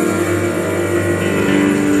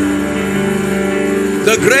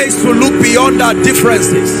 The grace to look beyond our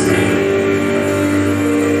differences.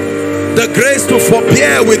 The grace to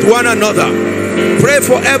forbear with one another. Pray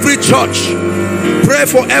for every church. Pray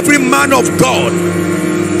for every man of God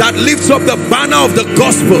that lifts up the banner of the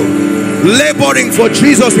gospel, laboring for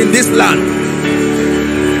Jesus in this land.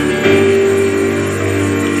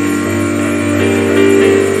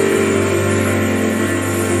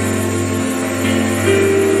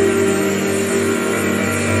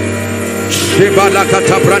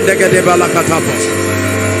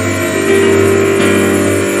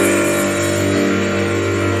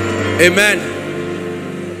 Amen.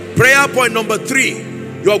 Prayer point number 3.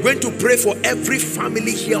 You are going to pray for every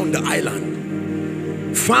family here on the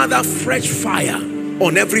island. Father, fresh fire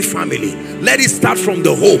on every family. Let it start from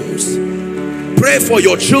the homes. Pray for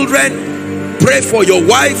your children. Pray for your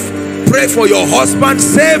wife. Pray for your husband,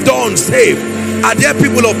 saved or unsaved. Are there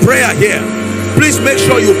people of prayer here? Please make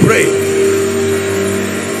sure you pray.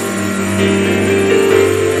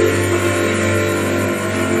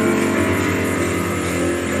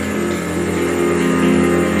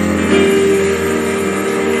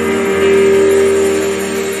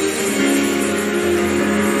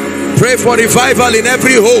 Pray for revival in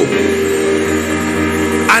every home.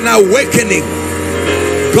 An awakening.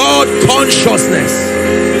 God consciousness.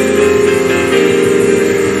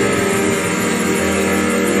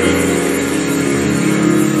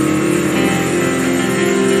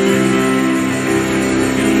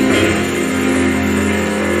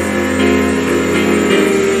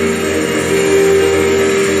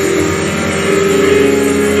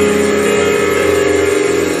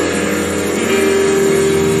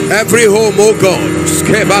 Every home, oh God,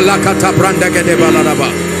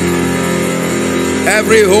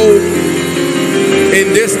 every home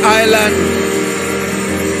in this island,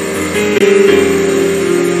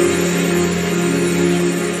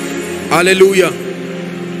 hallelujah,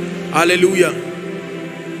 hallelujah,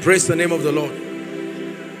 praise the name of the Lord.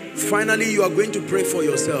 Finally, you are going to pray for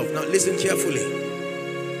yourself. Now listen carefully.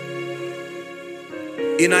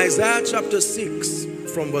 In Isaiah chapter 6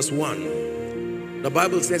 from verse 1, the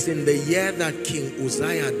Bible says, in the year that King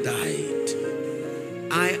Uzziah died,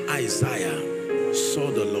 I, Isaiah,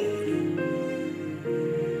 saw the Lord.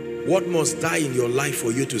 What must die in your life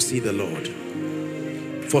for you to see the Lord?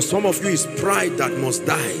 For some of you, it's pride that must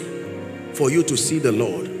die for you to see the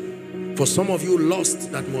Lord. For some of you,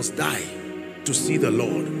 lust that must die to see the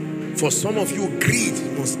Lord. For some of you, greed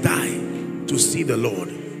must die to see the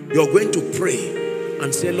Lord. You're going to pray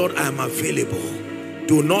and say, Lord, I am available.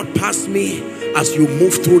 Do not pass me as you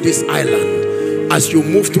move through this island, as you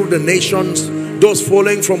move through the nations. Those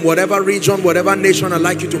following from whatever region, whatever nation, I'd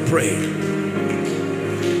like you to pray.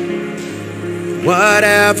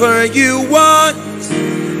 Whatever you want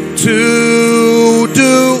to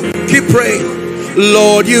do, keep praying.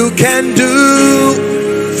 Lord, you can do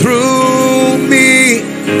through me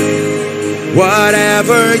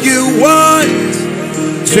whatever you want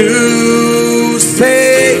to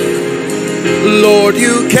say. Lord,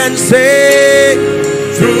 you can say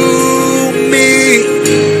through me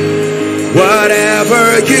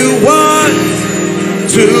whatever you want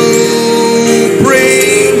to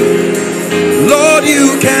bring. Lord,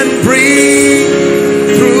 you can bring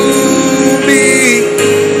through me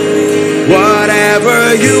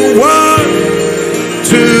whatever you want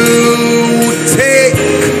to take.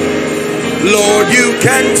 Lord, you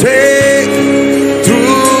can take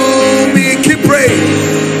through me. Keep praying.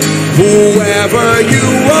 Whoever you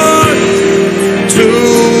want to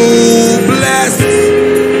bless,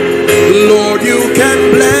 Lord, you can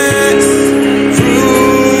bless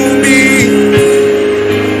through me.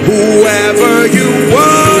 Whoever you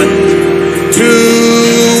want to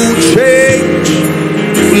change,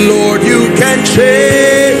 Lord, you can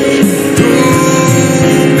change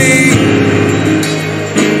through me.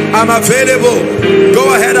 I'm available. Go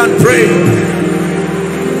ahead and pray.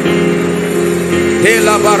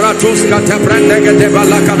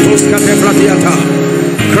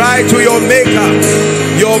 Cry to your maker,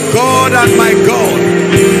 your God and my God,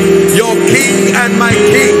 your King and my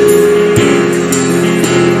King.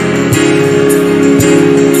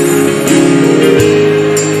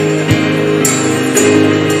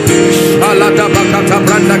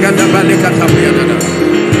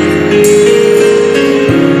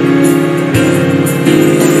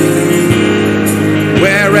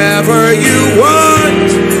 Wherever you want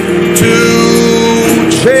to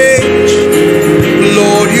change,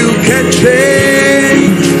 Lord, you can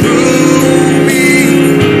change through me.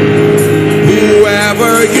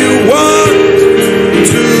 Whoever you want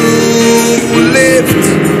to lift,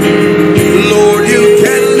 Lord, you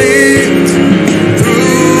can lift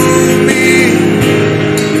through me.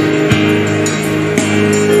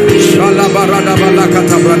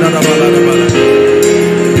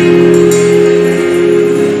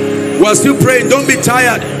 While still praying, don't be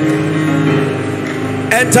tired.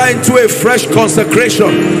 Enter into a fresh consecration,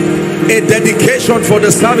 a dedication for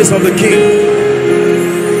the service of the King.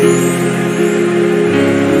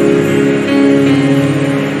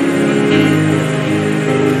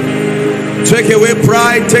 Take away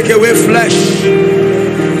pride, take away flesh.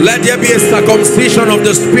 Let there be a circumcision of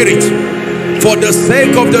the spirit for the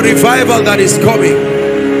sake of the revival that is coming.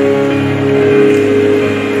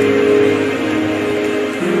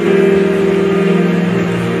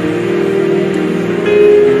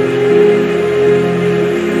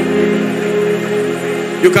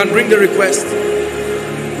 You can bring the request.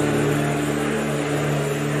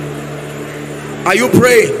 Are you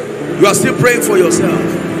praying? You are still praying for yourself.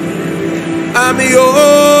 I'm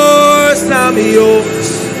yours, I'm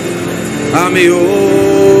yours, I'm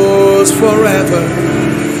yours forever.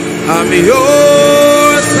 I'm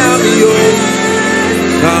yours, I'm yours,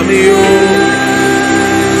 I'm yours.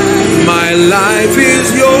 My life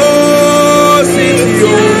is yours, it's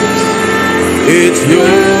yours, it's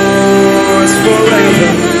yours. yours forever.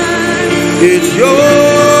 It's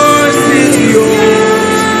yours, it's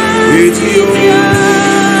yours, it's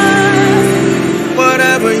yours.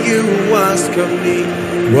 Whatever you ask of me,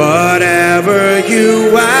 whatever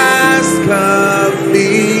you ask of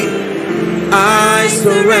me, I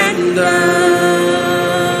surrender.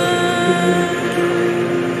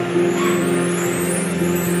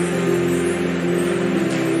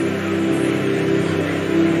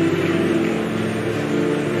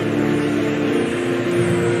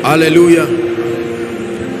 Hallelujah.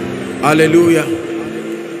 Hallelujah.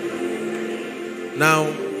 Now,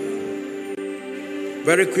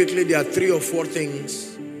 very quickly, there are 3 or 4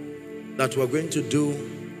 things that we're going to do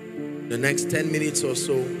the next 10 minutes or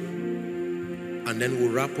so, and then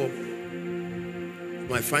we'll wrap up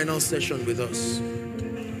my final session with us.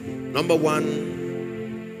 Number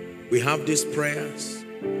 1, we have these prayers.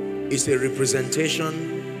 It's a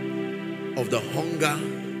representation of the hunger,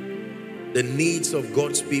 the needs of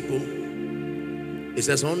God's people. It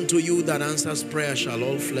says, unto you that answers prayer shall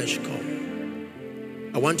all flesh come.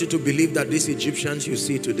 I want you to believe that these Egyptians you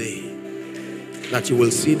see today, that you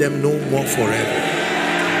will see them no more forever.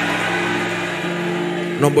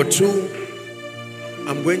 Number 2,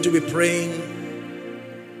 I'm going to be praying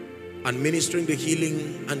and ministering the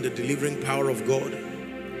healing and the delivering power of God.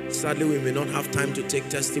 Sadly, we may not have time to take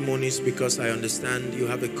testimonies because I understand you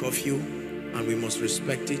have a curfew and we must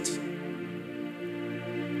respect it.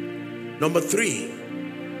 Number 3,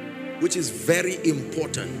 which is very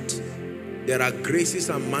important, there are graces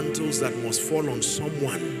and mantles that must fall on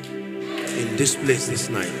someone in this place this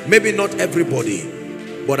night. Maybe not everybody,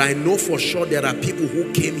 but I know for sure there are people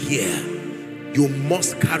who came here. You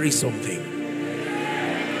must carry something.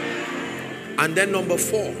 And then number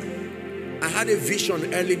 4, I had a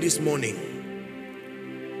vision early this morning.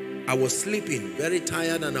 I was sleeping, very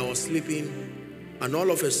tired, and I was sleeping, and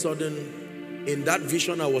all of a sudden, in that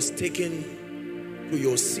vision, I was taken to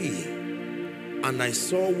your sea, and I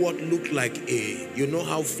saw what looked like you know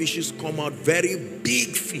how fishes come out, very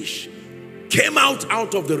big fish, came out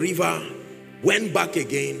of the river, went back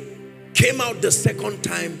again, came out the second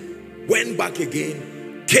time, went back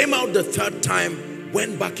again, came out the third time,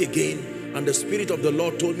 went back again, and the Spirit of the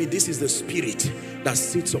Lord told me this is the spirit that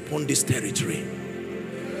sits upon this territory.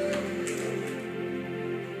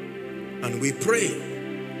 And we pray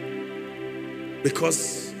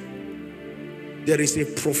because there is a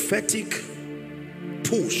prophetic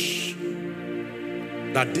push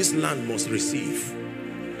that this land must receive.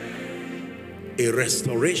 A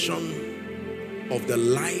restoration of the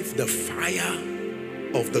life, the fire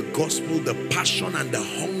of the gospel, the passion and the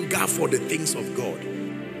hunger for the things of God.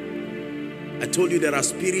 I told you there are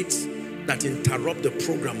spirits that interrupt the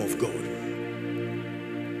program of God.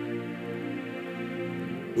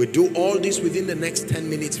 We do all this within the next 10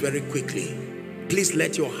 minutes very quickly. Please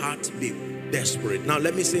let your heart be desperate. Now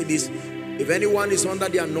let me say this. If anyone is under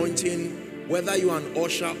the anointing, whether you are an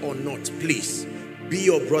usher or not, please be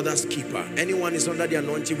your brother's keeper. Anyone is under the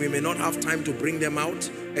anointing, we may not have time to bring them out,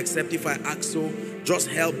 except if I ask so. Just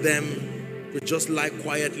help them to just lie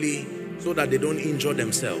quietly so that they don't injure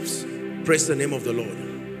themselves. Praise the name of the Lord.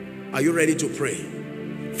 Are you ready to pray?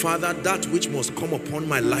 Father, that which must come upon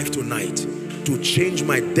my life tonight to change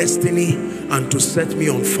my destiny and to set me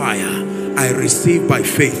on fire, I receive by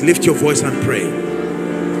faith. Lift your voice and pray.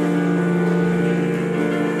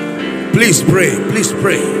 Please pray. Please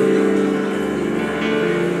pray.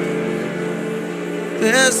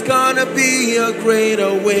 There's gonna be a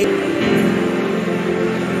greater way.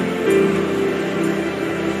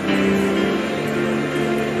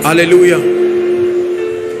 Hallelujah.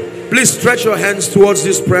 Please stretch your hands towards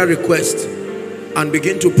this prayer request and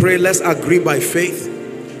begin to pray. Let's agree by faith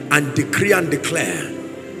and decree and declare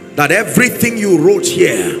that everything you wrote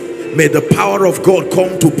here, may the power of God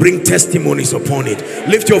come to bring testimonies upon it.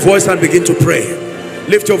 Lift your voice and begin to pray.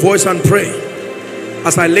 Lift your voice and pray.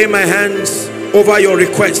 As I lay my hands over your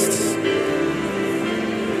requests.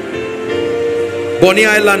 Bonny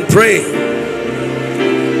Island, pray.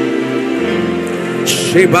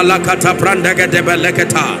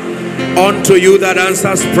 Unto you that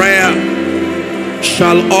answers prayer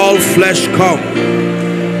shall all flesh come.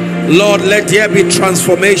 Lord, let there be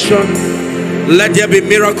transformation. Let there be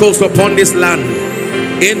miracles upon this land.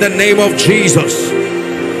 In the name of Jesus.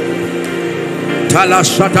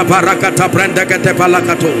 Talashata barakata brandakate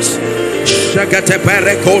balakatos. Shakate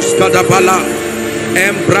perekos kadabala.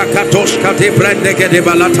 Embrakatos kate brandakate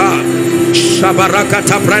balata.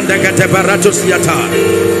 Shabarakata brandakate baratus yata.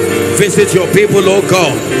 Visit your people, O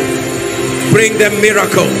God. Bring them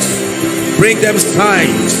miracles. Bring them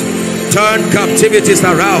signs. Turn captivities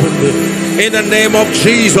around In the name of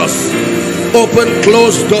Jesus, open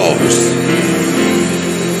closed doors.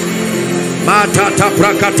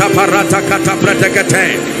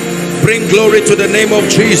 Bring glory to the name of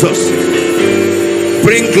Jesus.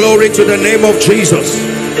 Bring glory to the name of Jesus.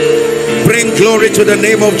 Bring glory to the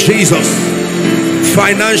name of Jesus.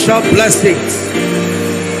 Financial blessings,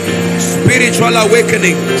 spiritual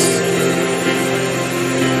awakenings.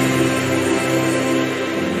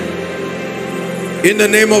 In the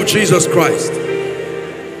name of Jesus Christ.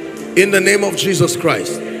 In the name of Jesus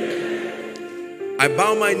Christ. I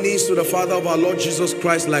bow my knees to the Father of our Lord Jesus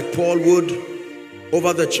Christ like Paul would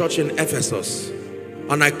over the church in Ephesus.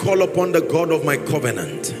 And I call upon the God of my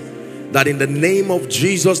covenant that in the name of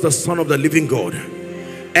Jesus, the Son of the living God,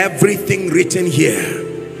 everything written here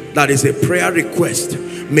that is a prayer request,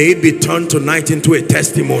 may it be turned tonight into a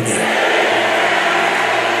testimony.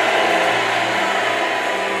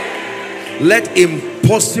 Let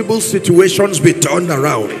impossible situations be turned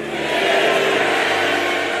around.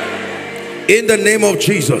 In the name of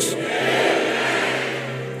Jesus.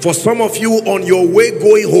 For some of you, on your way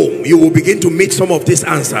going home, you will begin to meet some of these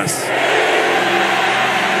answers.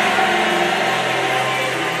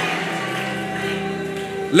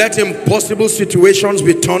 Let impossible situations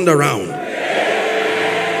be turned around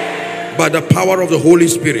by the power of the Holy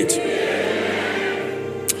Spirit.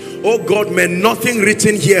 Oh God, may nothing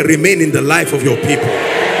written here remain in the life of your people.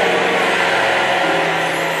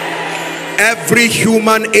 Every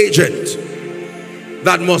human agent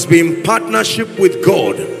that must be in partnership with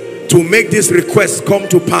God to make this request come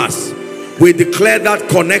to pass, we declare that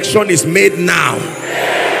connection is made now.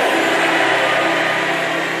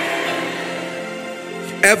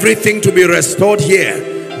 Everything to be restored here,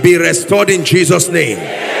 be restored in Jesus' name.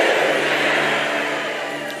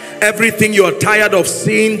 Everything you are tired of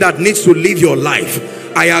seeing that needs to live your life,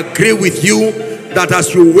 I agree with you that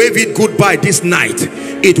as you wave it goodbye this night,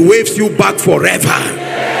 it waves you back forever.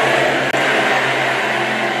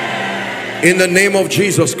 In the name of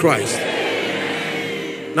Jesus Christ.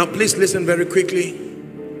 Now please listen very quickly.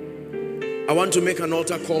 I want to make an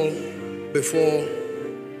altar call before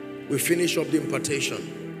we finish up the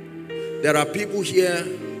impartation. There are people here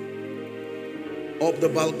up the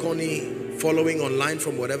balcony following online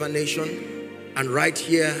from whatever nation, and right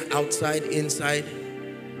here outside, inside,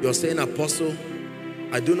 you're saying, Apostle,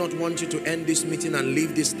 I do not want you to end this meeting and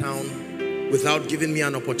leave this town without giving me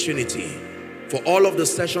an opportunity. For all of the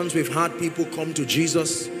sessions we've had people come to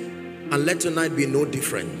Jesus, and let tonight be no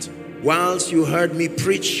different. Whilst you heard me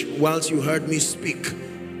preach, whilst you heard me speak,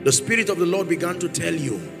 the Spirit of the Lord began to tell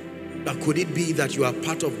you that could it be that you are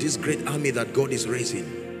part of this great army that God is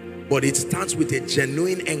raising? But it starts with a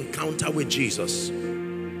genuine encounter with Jesus.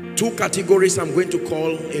 Two categories I'm going to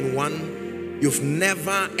call in one. You've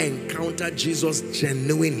never encountered Jesus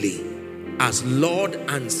genuinely as Lord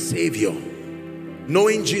and Savior.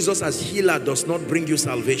 Knowing Jesus as healer does not bring you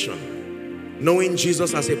salvation. Knowing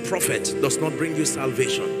Jesus as a prophet does not bring you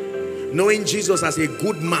salvation. Knowing Jesus as a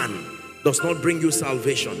good man does not bring you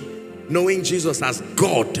salvation. Knowing Jesus as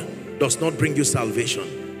God does not bring you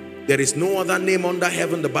salvation. There is no other name under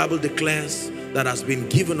heaven, the Bible declares, that has been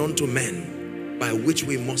given unto men by which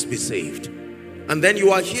we must be saved. And then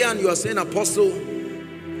you are here and you are saying, Apostle,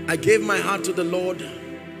 I gave my heart to the Lord,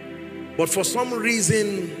 but for some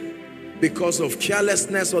reason, because of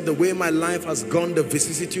carelessness or the way my life has gone, the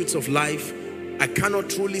vicissitudes of life, I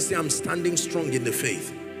cannot truly say I'm standing strong in the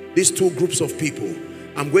faith. These two groups of people,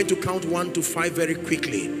 I'm going to count 1 to 5 very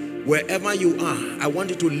quickly. Wherever you are, I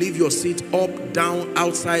want you to leave your seat, up, down,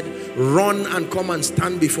 outside, run and come and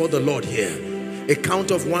stand before the Lord here. A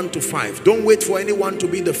count of 1 to 5. Don't wait for anyone to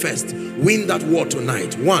be the first. Win that war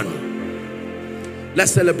tonight. 1.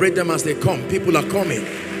 Let's celebrate them as they come. People are coming.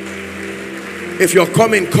 If you're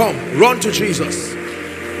coming, come. Run to Jesus.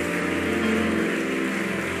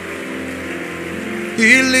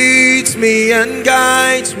 He leads me and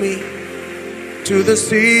guides me to the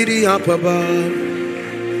city up above.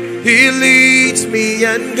 He leads me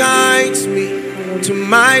and guides me to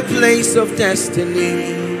my place of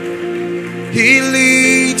destiny. He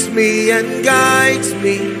leads me and guides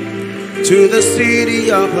me to the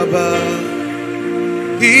city up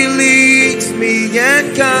above. He leads me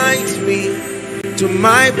and guides me to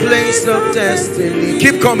my place of destiny.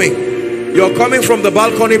 Keep coming. You're coming from the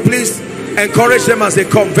balcony. Please encourage them as they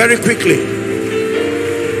come very quickly.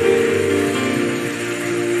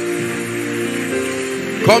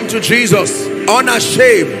 Come to Jesus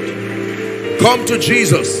unashamed. Come to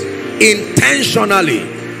Jesus intentionally.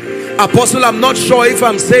 Apostle, I'm not sure if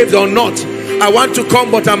I'm saved or not. I want to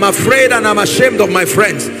come, but I'm afraid and I'm ashamed of my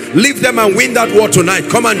friends. Leave them and win that war tonight.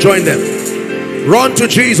 Come and join them. Run to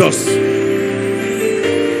Jesus.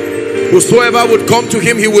 Whosoever would come to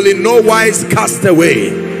him, he will in no wise cast away.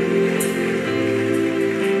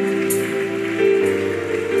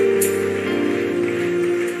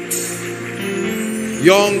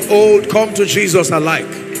 Young, old, come to Jesus alike.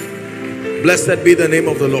 Blessed be the name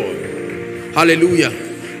of the Lord. Hallelujah.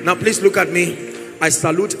 Now please look at me. I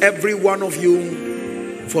salute every one of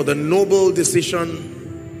you for the noble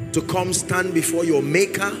decision to come stand before your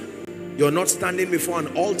maker. You're not standing before an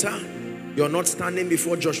altar. You're not standing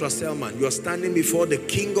before Joshua Selman. You're standing before the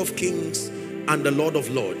King of Kings and the Lord of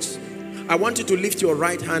Lords. I want you to lift your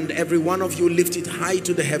right hand. Every one of you, lift it high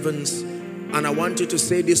to the heavens. And I want you to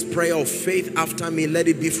say this prayer of faith after me. Let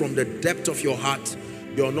it be from the depth of your heart.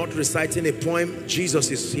 You're not reciting a poem.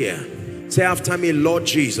 Jesus is here. Say after me, Lord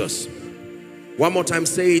Jesus. One more time,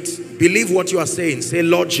 say it. Believe what you are saying. Say,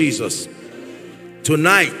 Lord Jesus,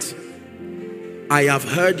 tonight I have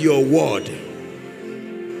heard your word.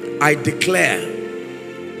 I declare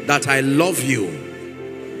that I love you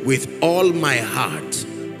with all my heart.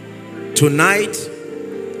 Tonight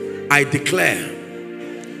I declare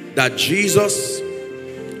that Jesus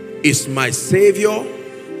is my Savior,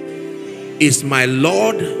 is my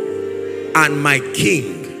Lord and my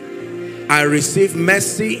King. I receive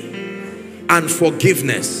mercy and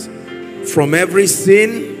forgiveness from every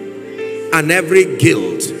sin and every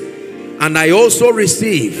guilt. And I also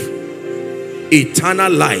receive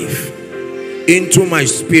eternal life into my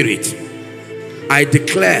spirit. I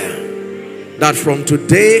declare that from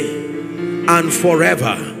today and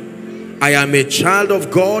forever, I am a child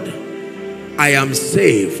of God. I am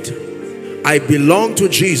saved. I belong to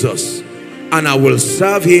Jesus, and I will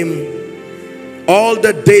serve him all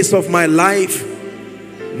the days of my life.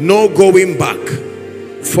 No going back,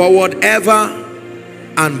 forward ever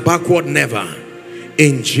and backward never.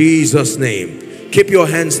 In Jesus' name. Keep your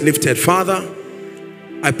hands lifted. Father,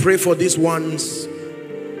 I pray for these ones.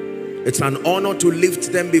 It's an honor to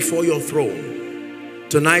lift them before your throne.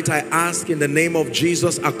 Tonight I ask in the name of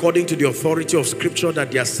Jesus, according to the authority of Scripture,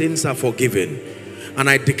 that their sins are forgiven. And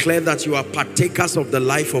I declare that you are partakers of the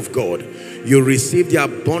life of God. You receive the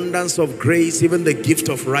abundance of grace, even the gift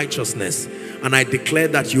of righteousness. And I declare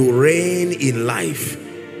that you reign in life.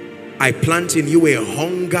 I plant in you a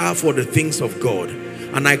hunger for the things of God.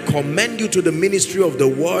 And I commend you to the ministry of the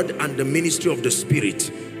word and the ministry of the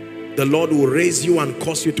spirit. The Lord will raise you and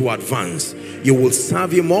cause you to advance. You will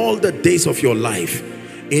serve him all the days of your life.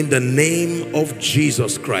 In the name of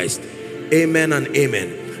Jesus Christ. Amen and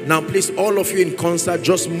amen. Now please, all of you in concert,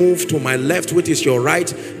 just move to my left, which is your right.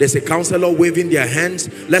 There's a counselor waving their hands.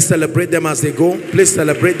 Let's celebrate them as they go. Please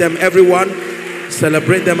celebrate them, everyone.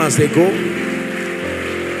 Celebrate them as they go.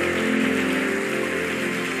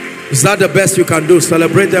 Is that the best you can do?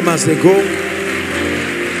 Celebrate them as they go.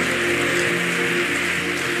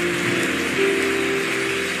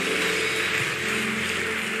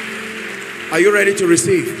 Are you ready to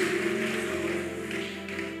receive?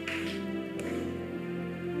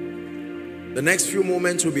 The next few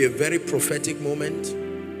moments will be a very prophetic moment,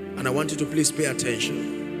 and I want you to please pay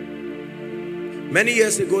attention. Many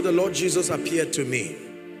years ago, the Lord Jesus appeared to me,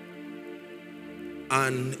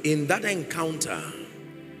 and in that encounter,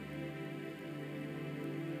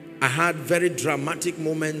 I had very dramatic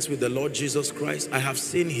moments with the Lord Jesus Christ. I have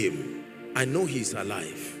seen him. I know he's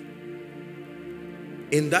alive.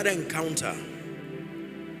 In that encounter,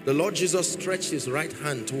 the Lord Jesus stretched his right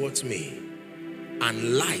hand towards me,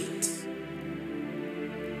 and light,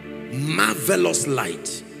 marvelous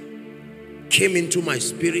light, came into my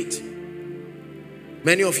spirit.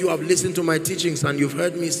 Many of you have listened to my teachings and you've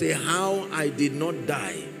heard me say how I did not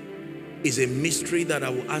die is a mystery that I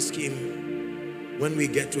will ask him when we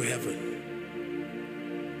get to heaven.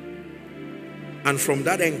 And from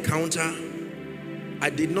that encounter, I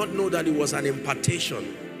did not know that it was an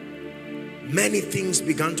impartation. Many things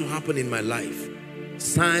began to happen in my life.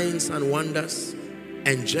 Signs and wonders,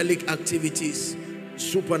 angelic activities,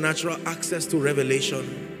 supernatural access to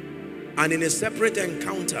revelation. And in a separate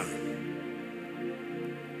encounter,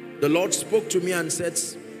 the Lord spoke to me and said,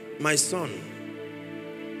 my son,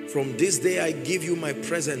 from this day I give you my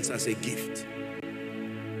presence as a gift.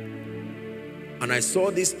 And I saw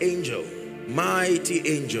this angel, mighty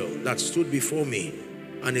angel, that stood before me,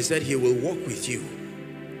 and he said he will walk with you.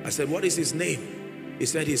 I said, what is his name? He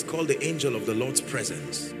said he's called the angel of the Lord's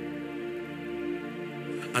presence.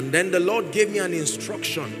 And then the Lord gave me an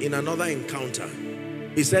instruction in another encounter.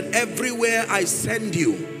 He said, everywhere I send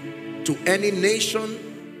you, to any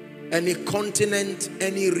nation, any continent,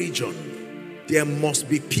 any region, there must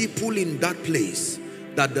be people in that place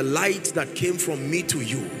that the light that came from me to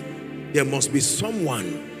you, there must be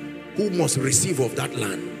someone who must receive of that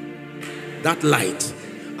land, that light.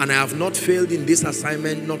 And I have not failed in this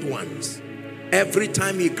assignment, not once. Every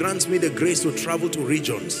time he grants me the grace to travel to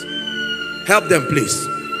regions. Help them, please.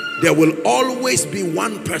 There will always be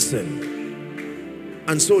one person.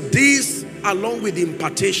 And so these, along with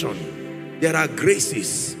impartation, there are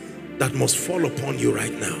graces that must fall upon you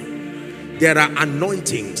right now. There are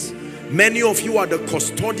anointings. Many of you are the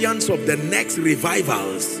custodians of the next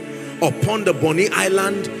revivals upon the Bonny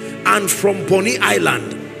Island, and from Bonny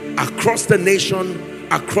Island across the nation,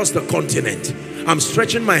 across the continent. I'm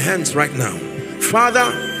stretching my hands right now.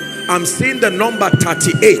 Father, I'm seeing the number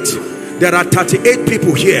 38. There are 38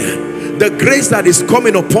 people here. The grace that is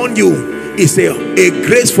coming upon you is a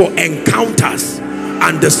grace for encounters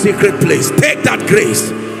and the secret place. Take that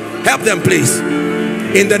grace. Help them, please.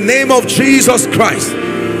 In the name of Jesus Christ.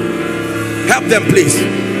 Help them, please.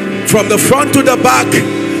 From the front to the back,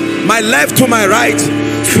 my left to my right.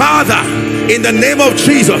 Father, in the name of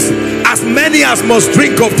Jesus, as many as must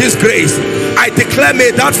drink of this grace, I declare,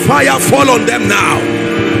 may that fire fall on them now.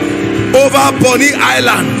 Over Bonny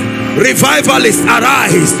Island, revivalists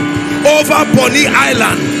arise. Over Bonny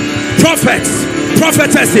Island, prophets,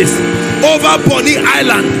 prophetesses. Over Bonny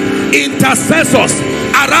Island, intercessors,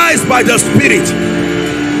 arise by the Spirit.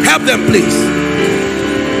 Help them, please.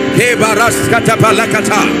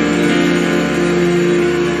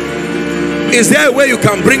 Is there a way you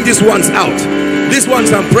can bring these ones out? These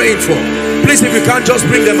ones I'm praying for. Please, if you can't, just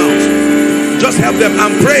bring them out. Just help them.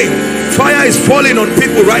 I'm praying. Fire is falling on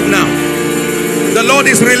people right now. The Lord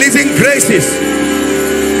is releasing graces.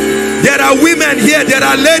 There are women here, there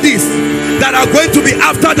are ladies that are going to be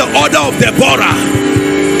after the order of Deborah.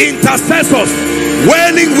 Intercessors,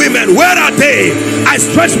 wailing women, where are they? I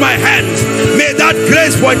stretch my hands. May that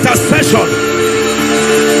grace for intercession,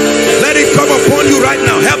 let it come upon you right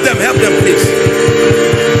now. Help them, please.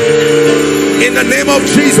 In the name of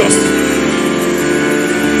Jesus.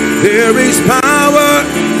 There is power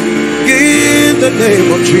in the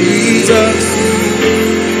name of Jesus.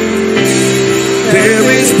 There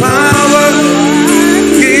is power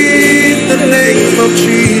in the name of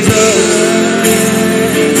Jesus.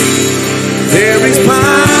 There is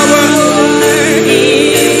power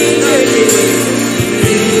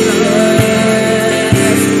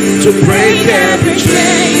to break every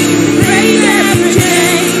chain, break every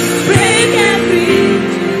chain, break every.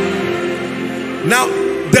 Now,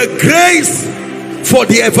 the grace for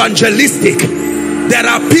the evangelistic. There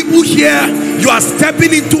are people here, you are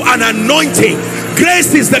stepping into an anointing.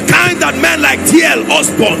 Grace is the kind that men like T.L.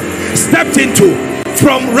 Osborne stepped into.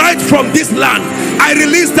 Right from this land, I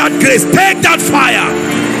release that grace. Take that fire.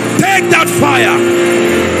 Take that fire.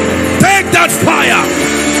 Take that fire.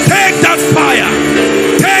 Take that fire.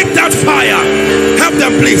 Take that fire. Help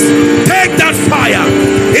them, please. Take that fire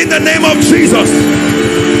in the name of Jesus.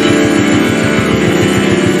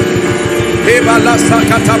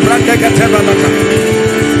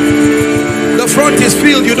 The front is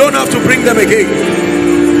filled. You don't have to bring them again.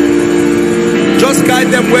 Just guide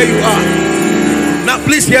them where you are. Now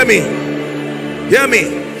please hear me. Hear me.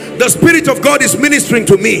 The Spirit of God is ministering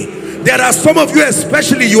to me. There are some of you,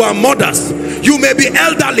 especially you are mothers. You may be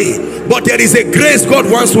elderly, but there is a grace God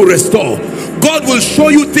wants to restore. God will show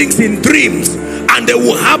you things in dreams and they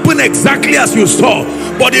will happen exactly as you saw.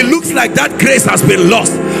 But it looks like that grace has been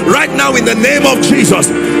lost. Right now, in the name of Jesus,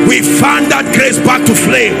 we fan that grace back to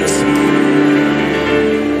flames.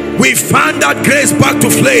 We fan that grace back to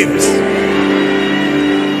flames.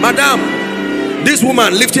 Madam, this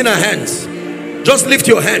woman lifting her hands, just lift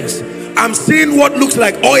your hands. I'm seeing what looks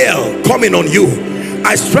like oil coming on you.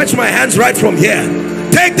 I stretch my hands right from here.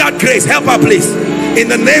 Take that grace. Help her, please. In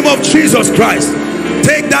the name of Jesus Christ,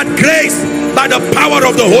 take that grace by the power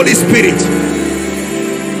of the Holy Spirit.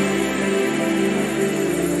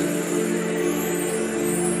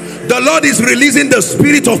 The Lord is releasing the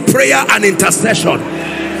spirit of prayer and intercession.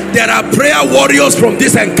 There are prayer warriors from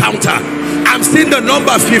this encounter. I'm seeing the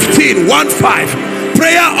number 15, 1-5.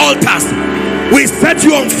 Prayer altars. We set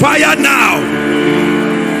you on fire now.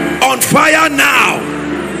 On fire now.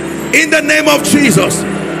 In the name of Jesus.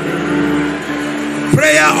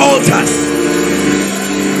 Prayer altars.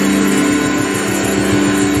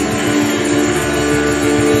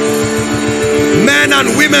 Men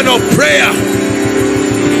and women of prayer.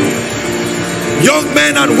 Young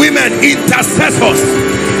men and women, intercessors,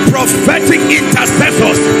 prophetic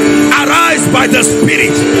intercessors, arise by the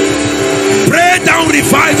Spirit. Pray down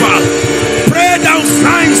revival. Pray down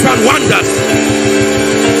signs and wonders.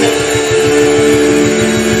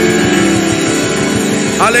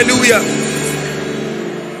 Hallelujah.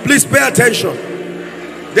 Please pay attention.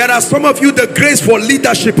 There are some of you, the grace for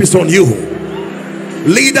leadership is on you.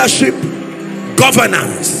 Leadership,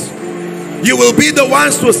 governance. You will be the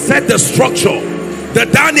ones to set the structure. The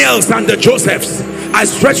Daniels and the Josephs, I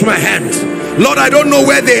stretch my hands. Lord, I don't know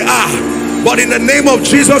where they are, but in the name of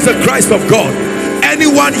Jesus the Christ of God,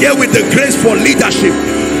 anyone here with the grace for leadership,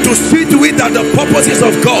 to see to it that the purposes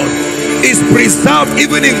of God is preserved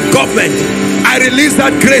even in government, I release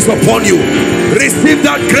that grace upon you. Receive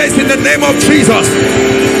that grace in the name of Jesus.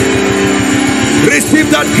 Receive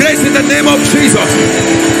that grace in the name of Jesus.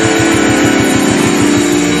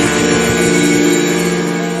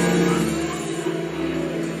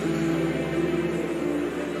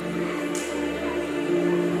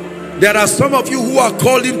 There are some of you who are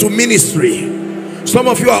called into ministry. Some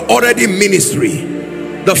of you are already in ministry.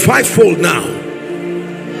 The fivefold now.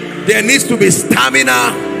 There needs to be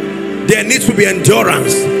stamina. There needs to be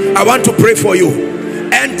endurance. I want to pray for you.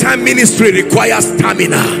 End time ministry requires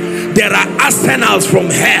stamina. There are arsenals from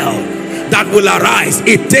hell that will arise.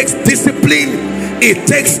 It takes discipline. It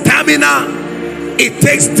takes stamina. It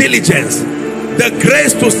takes diligence. The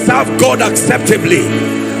grace to serve God acceptably.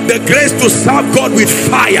 The grace to serve God with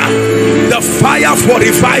fire. The fire for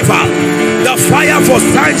revival. The fire for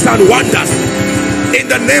signs and wonders. In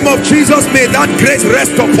the name of Jesus, may that grace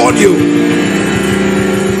rest upon you.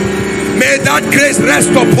 May that grace rest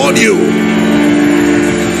upon you.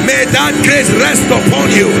 May that grace rest upon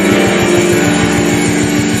you.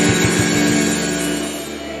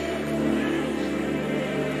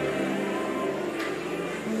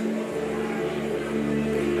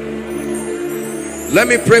 Let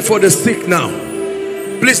me pray for the sick now.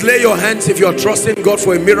 Please lay your hands if you are trusting God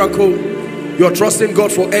for a miracle. You are trusting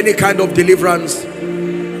God for any kind of deliverance.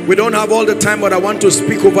 We don't have all the time, but I want to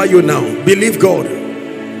speak over you now. Believe God.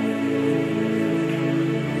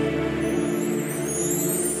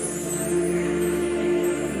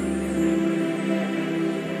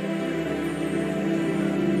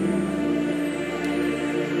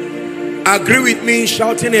 Agree with me,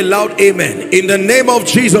 shouting a loud amen. In the name of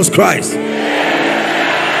Jesus Christ.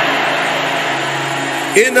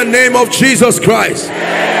 In the name of Jesus Christ.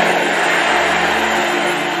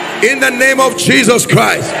 In the name of Jesus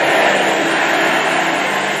Christ.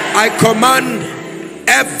 I command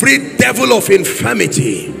every devil of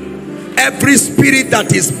infirmity, every spirit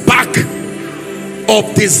that is back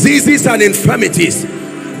of diseases and infirmities,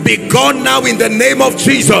 be gone now in the name of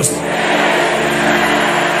Jesus.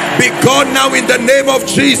 Be gone now in the name of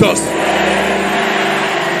Jesus.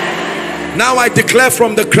 Now I declare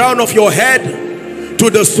from the crown of your head to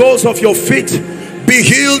the soles of your feet, be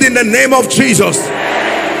healed in the name of Jesus.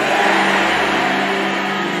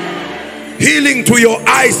 Healing to your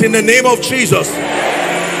eyes in the name of Jesus.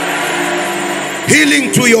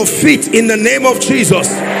 Healing to your feet in the name of Jesus.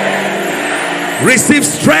 Receive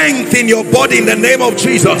strength in your body in the name of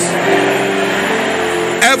Jesus.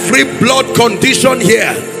 Every blood condition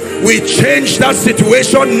here, we change that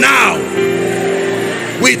situation now.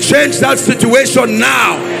 We change that situation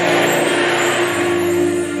now.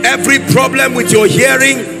 Every problem with your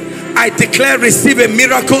hearing, I declare receive a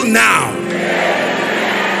miracle now.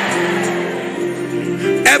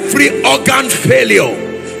 Every organ failure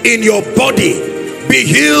in your body, be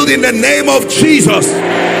healed in the name of Jesus.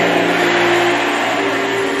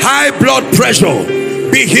 High blood pressure,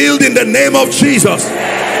 be healed in the name of Jesus.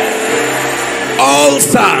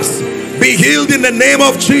 Ulcers, be healed in the name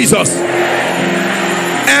of Jesus.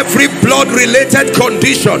 Every blood related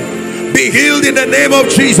condition, be healed in the name of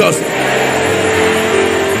Jesus.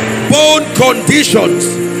 Bone conditions,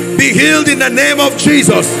 be healed in the name of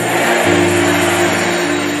Jesus.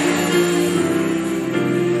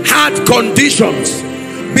 Heart conditions,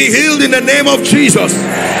 be healed in the name of Jesus.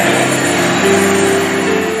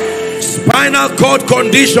 Spinal cord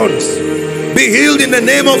conditions, be healed in the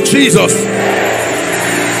name of Jesus.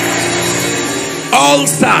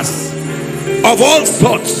 Ulcers of all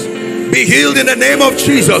sorts, be healed in the name of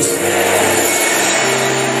Jesus.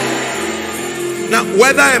 Now,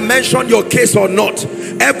 whether I mention your case or not,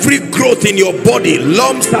 every growth in your body,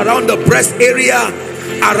 lumps around the breast area,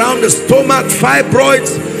 around the stomach,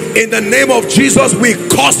 fibroids, in the name of Jesus, we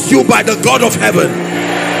curse you by the God of heaven.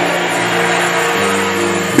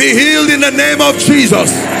 Be healed in the name of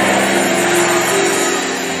Jesus.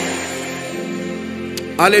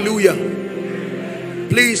 Hallelujah.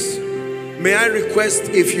 Please, may I request,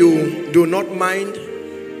 if you do not mind,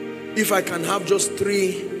 if I can have just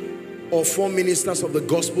 3 or 4 ministers of the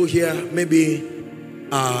gospel here, maybe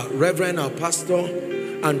our reverend, our pastor,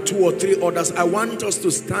 and 2 or 3 others. I want us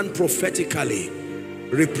to stand prophetically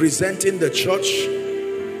representing the church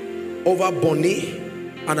over Bonnie,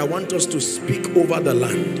 and I want us to speak over the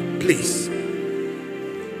land. Please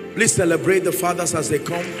celebrate the fathers as they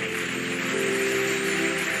come.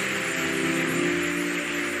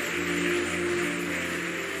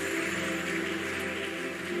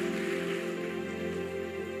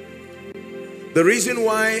 The reason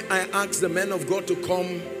why I asked the men of God to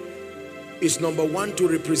come is number one, to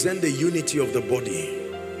represent the unity of the body.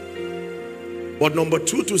 But number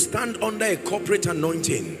two, to stand under a corporate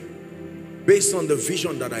anointing based on the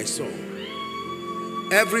vision that I saw.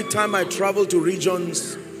 Every time I travel to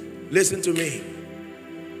regions, listen to me,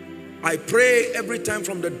 I pray every time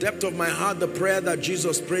from the depth of my heart the prayer that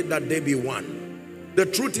Jesus prayed, that they be one. The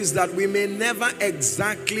truth is that we may never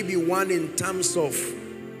exactly be one in terms of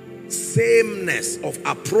sameness of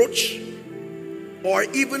approach or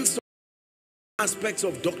even some aspects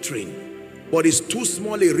of doctrine, but it's too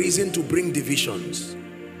small a reason to bring divisions.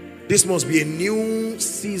 This must be a new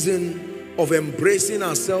season of embracing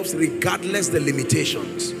ourselves regardless the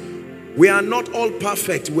limitations. We are not all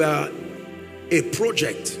perfect. We are a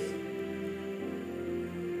project.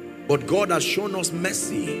 But God has shown us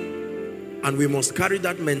mercy, and we must carry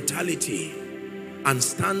that mentality and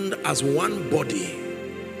stand as one body,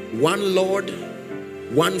 one Lord,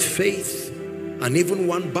 one faith, and even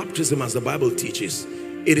one baptism, as the Bible teaches.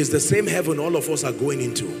 It is the same heaven all of us are going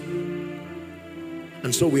into.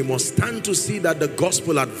 And so we must stand to see that the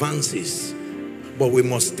gospel advances, but we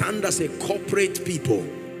must stand as a corporate people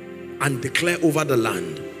and declare over the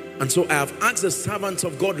land. And so I have asked the servants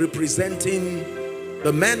of God representing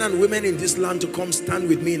the men and women in this land to come stand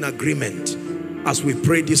with me in agreement as we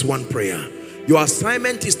pray this one prayer. Your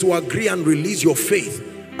assignment is to agree and release your faith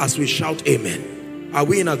as we shout amen. Are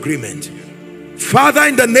we in agreement? Father,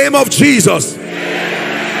 in the name of Jesus.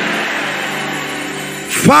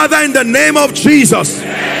 Father, in the name of Jesus,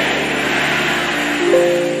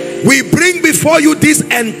 we bring before you this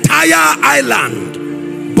entire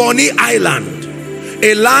island, Bonny Island,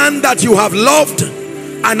 a land that you have loved,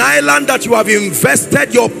 an island that you have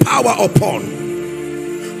invested your power upon.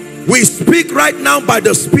 We speak right now by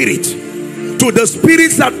the Spirit to the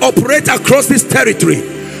spirits that operate across this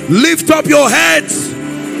territory. Lift up your heads,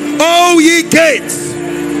 O ye gates,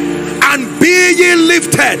 and be ye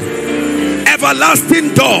lifted,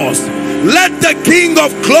 everlasting doors. Let the King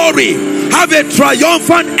of glory have a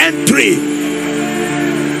triumphant entry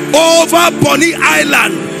over Bonny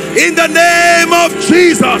Island in the name of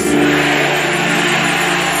Jesus.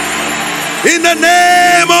 In the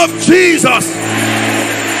name of Jesus.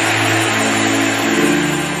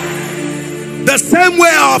 The same way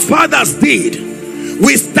our fathers did,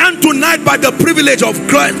 we stand tonight by the privilege of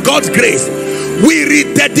God's grace. We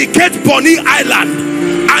rededicate Bonny Island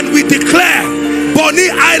and we declare, Bonny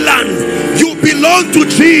Island, you belong to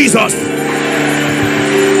Jesus.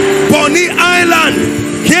 Bonny Island,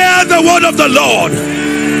 hear the word of the Lord.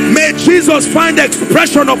 May Jesus find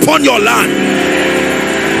expression upon your land.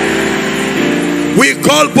 We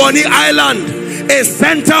call Bonny Island a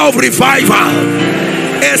center of revival,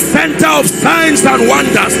 a center of signs and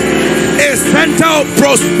wonders, a center of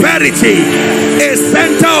prosperity, a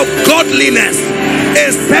center of godliness,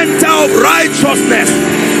 a center of righteousness,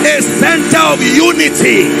 a center of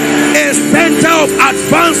unity, a center of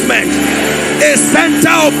advancement, a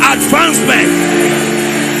center of advancement.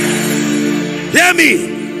 Hear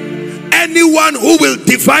me. Anyone who will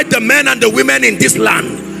divide the men and the women in this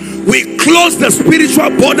land, we close the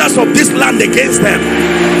spiritual borders of this land against them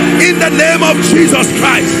in the name of Jesus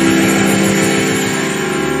Christ.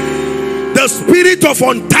 The spirit of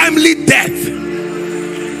untimely death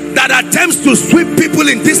that attempts to sweep people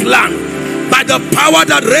in this land, by the power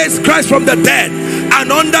that raised Christ from the dead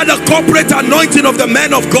and under the corporate anointing of the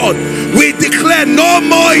men of God, we declare no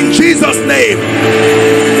more in Jesus' name.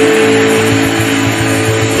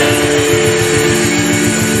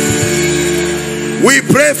 We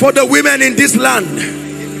pray for the women in this land.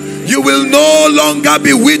 You will no longer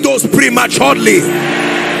be widows prematurely.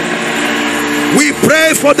 We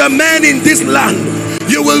pray for the men in this land.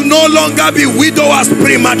 You will no longer be widowers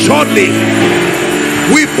prematurely.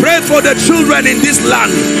 We pray for the children in this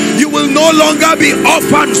land. You will no longer be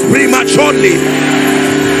orphans prematurely.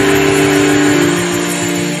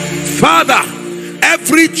 Father,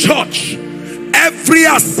 every church, every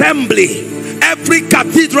assembly, every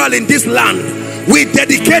cathedral in this land, we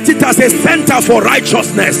dedicate it as a center for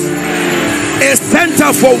righteousness, a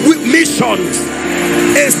center for missions,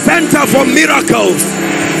 a center for miracles,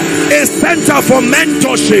 a center for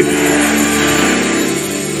mentorship.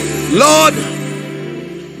 Lord,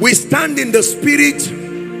 we stand in the spirit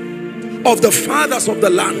of the fathers of the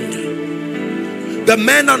land, the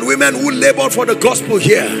men and women who labored for the gospel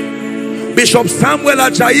here. Bishop Samuel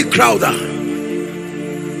Ajayi Crowder,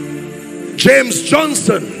 James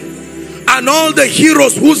Johnson, and all the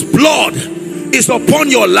heroes whose blood is upon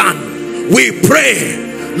your land. We pray,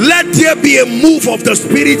 let there be a move of the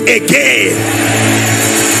Spirit again.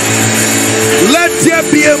 Let there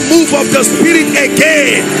be a move of the Spirit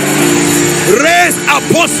again. Raise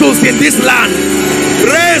apostles in this land.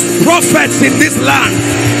 Raise prophets in this land.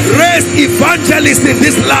 Raise evangelists in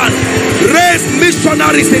this land. Raise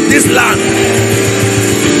missionaries in this land.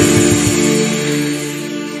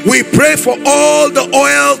 We pray for all the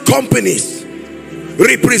oil companies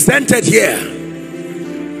represented here.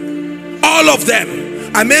 All of them.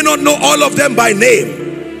 I may not know all of them by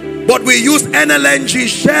name, but we use NLNG,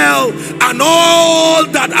 Shell, and all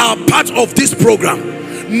that are part of this program.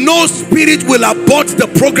 No spirit will abort the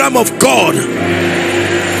program of God.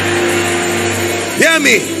 Hear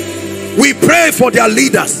me. We pray for their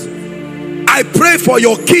leaders. I pray for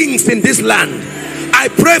your kings in this land. I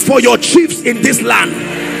pray for your chiefs in this land.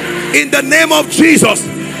 In the name of Jesus,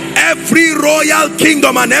 every royal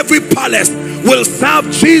kingdom and every palace will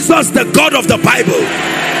serve Jesus, the God of the Bible.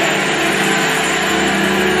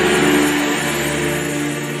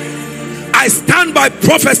 I stand by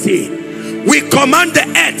prophecy. We command the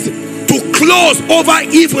earth to close over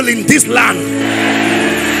evil in this land.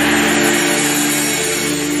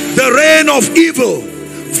 The reign of evil,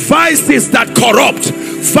 vices that corrupt,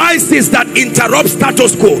 vices that interrupt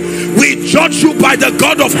status quo, we judge you by the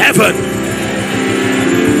God of heaven.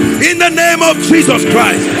 In the name of Jesus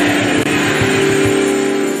Christ.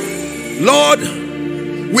 Lord,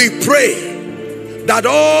 we pray that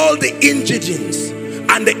all the indigents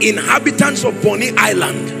and the inhabitants of Bonny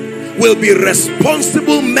Island will be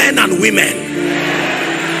responsible men and women.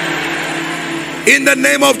 In the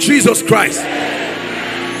name of Jesus Christ.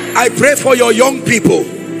 I pray for your young people.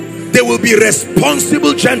 They will be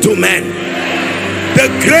responsible gentlemen. The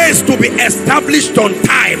grace to be established on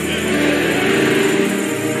time.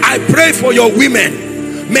 I pray for your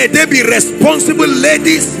women. May they be responsible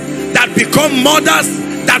ladies that become mothers,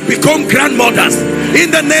 that become grandmothers.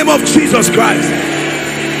 In the name of Jesus Christ.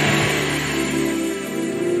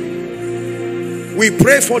 We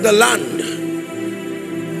pray for the land.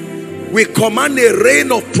 We command a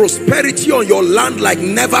reign of prosperity on your land like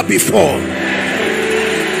never before.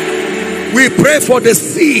 We pray for the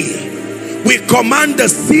sea. We command the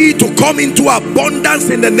sea to come into abundance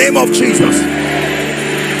in the name of Jesus.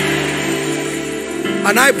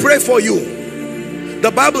 And I pray for you.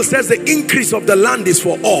 The Bible says the increase of the land is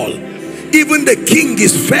for all. Even the king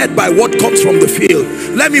is fed by what comes from the field.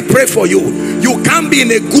 Let me pray for you. You can't be in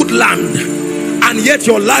a good land and yet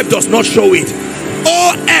your life does not show it.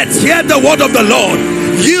 Oh earth, hear the word of the Lord.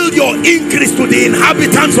 Yield your increase to the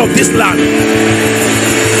inhabitants of this land.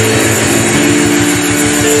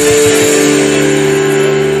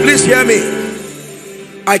 Please hear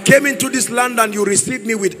me. I came into this land and you received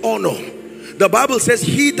me with honor. The Bible says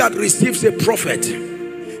he that receives a prophet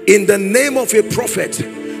in the name of a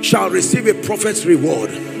prophet shall receive a prophet's reward.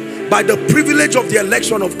 By the privilege of the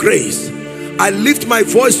election of grace, I lift my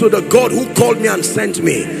voice to the God who called me and sent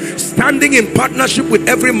me, standing in partnership with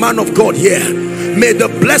every man of God here. May the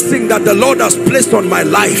blessing that the Lord has placed on my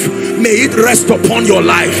life, may it rest upon your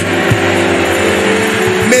life.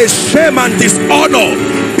 May shame and dishonor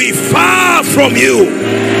be far from you.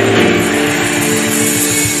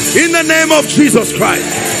 In the name of Jesus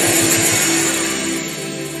Christ.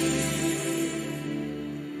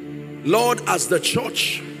 Lord, as the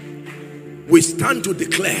church, we stand to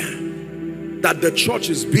declare that the church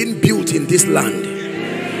is being built in this land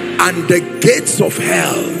and the gates of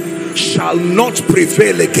hell shall not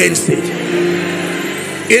prevail against it.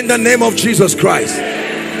 In the name of Jesus Christ.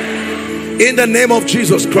 In the name of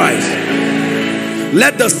Jesus Christ.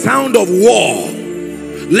 Let the sound of war,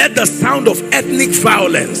 let the sound of ethnic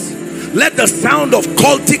violence, let the sound of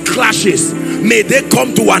cultic clashes, may they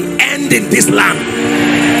come to an end in this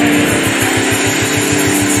land.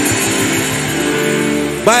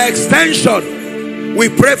 By extension, we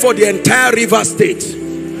pray for the entire River State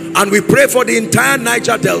and we pray for the entire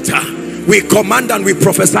Niger Delta. We command and we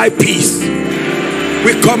prophesy peace.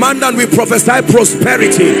 We command and we prophesy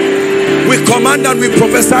prosperity. We command and we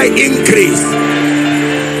prophesy increase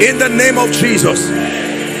in the name of Jesus.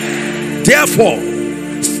 Therefore,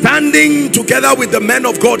 standing together with the men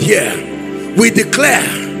of God here, we declare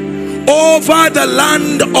over the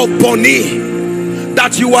land of Bonny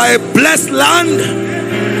that you are a blessed land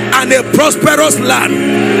and a prosperous land.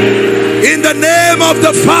 In the name of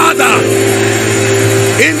the Father,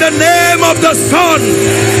 in the name of the Son,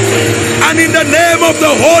 and in the name of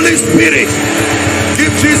the Holy Spirit.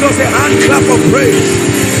 Give Jesus a hand clap of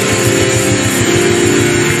praise.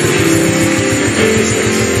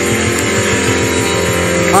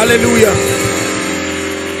 Hallelujah.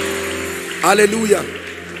 Hallelujah.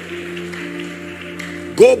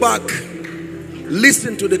 Go back,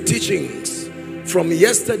 listen to the teachings from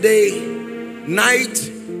yesterday night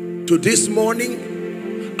to this morning,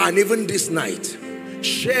 and even this night.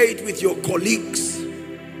 Share it with your colleagues.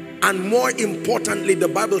 And more importantly, the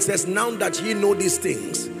Bible says, now that ye know these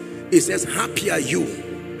things, it says, happy are you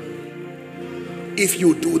if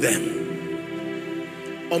you do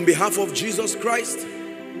them. On behalf of Jesus Christ,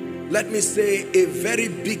 let me say a very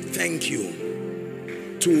big thank you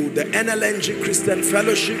to the NLNG Christian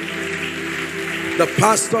Fellowship, the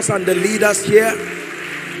pastors and the leaders here,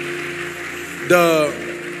 the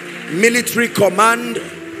military command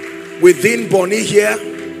within Bonnie here,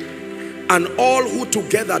 and all who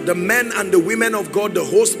together, the men and the women of God, the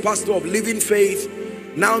host pastor of Living Faith,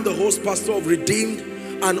 now the host pastor of Redeemed,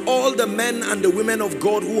 and all the men and the women of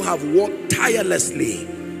God who have worked tirelessly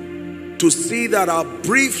to see that our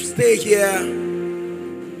brief stay here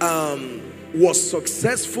was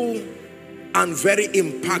successful and very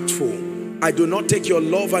impactful. I do not take your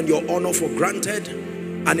love and your honor for granted.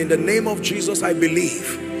 And in the name of Jesus, I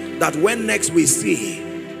believe that when next we see,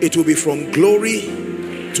 it will be from glory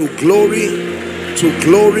to glory to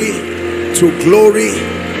glory to glory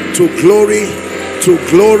to glory to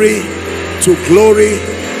glory to glory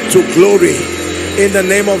to glory, in the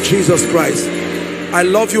name of Jesus Christ. I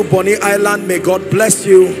love you, Bonnie Island. May God bless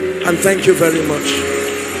you, and thank you very much.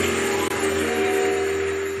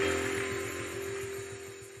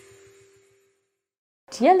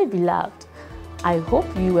 Dearly beloved, I hope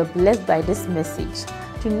you were blessed by this message.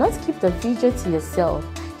 Do not keep the video to yourself.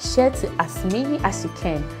 Share to as many as you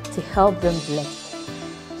can to help them bless.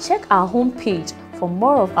 Check our homepage for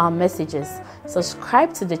more of our messages.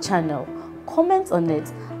 Subscribe to the channel, comment on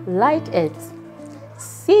it, like it.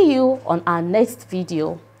 See you on our next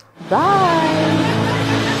video. Bye.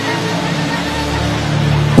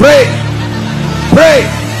 Pray, pray,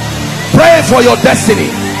 pray for your destiny.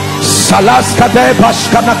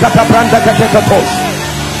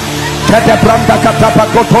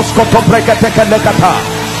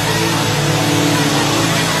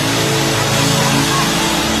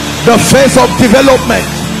 The phase of development.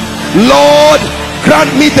 Lord,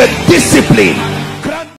 grant me the discipline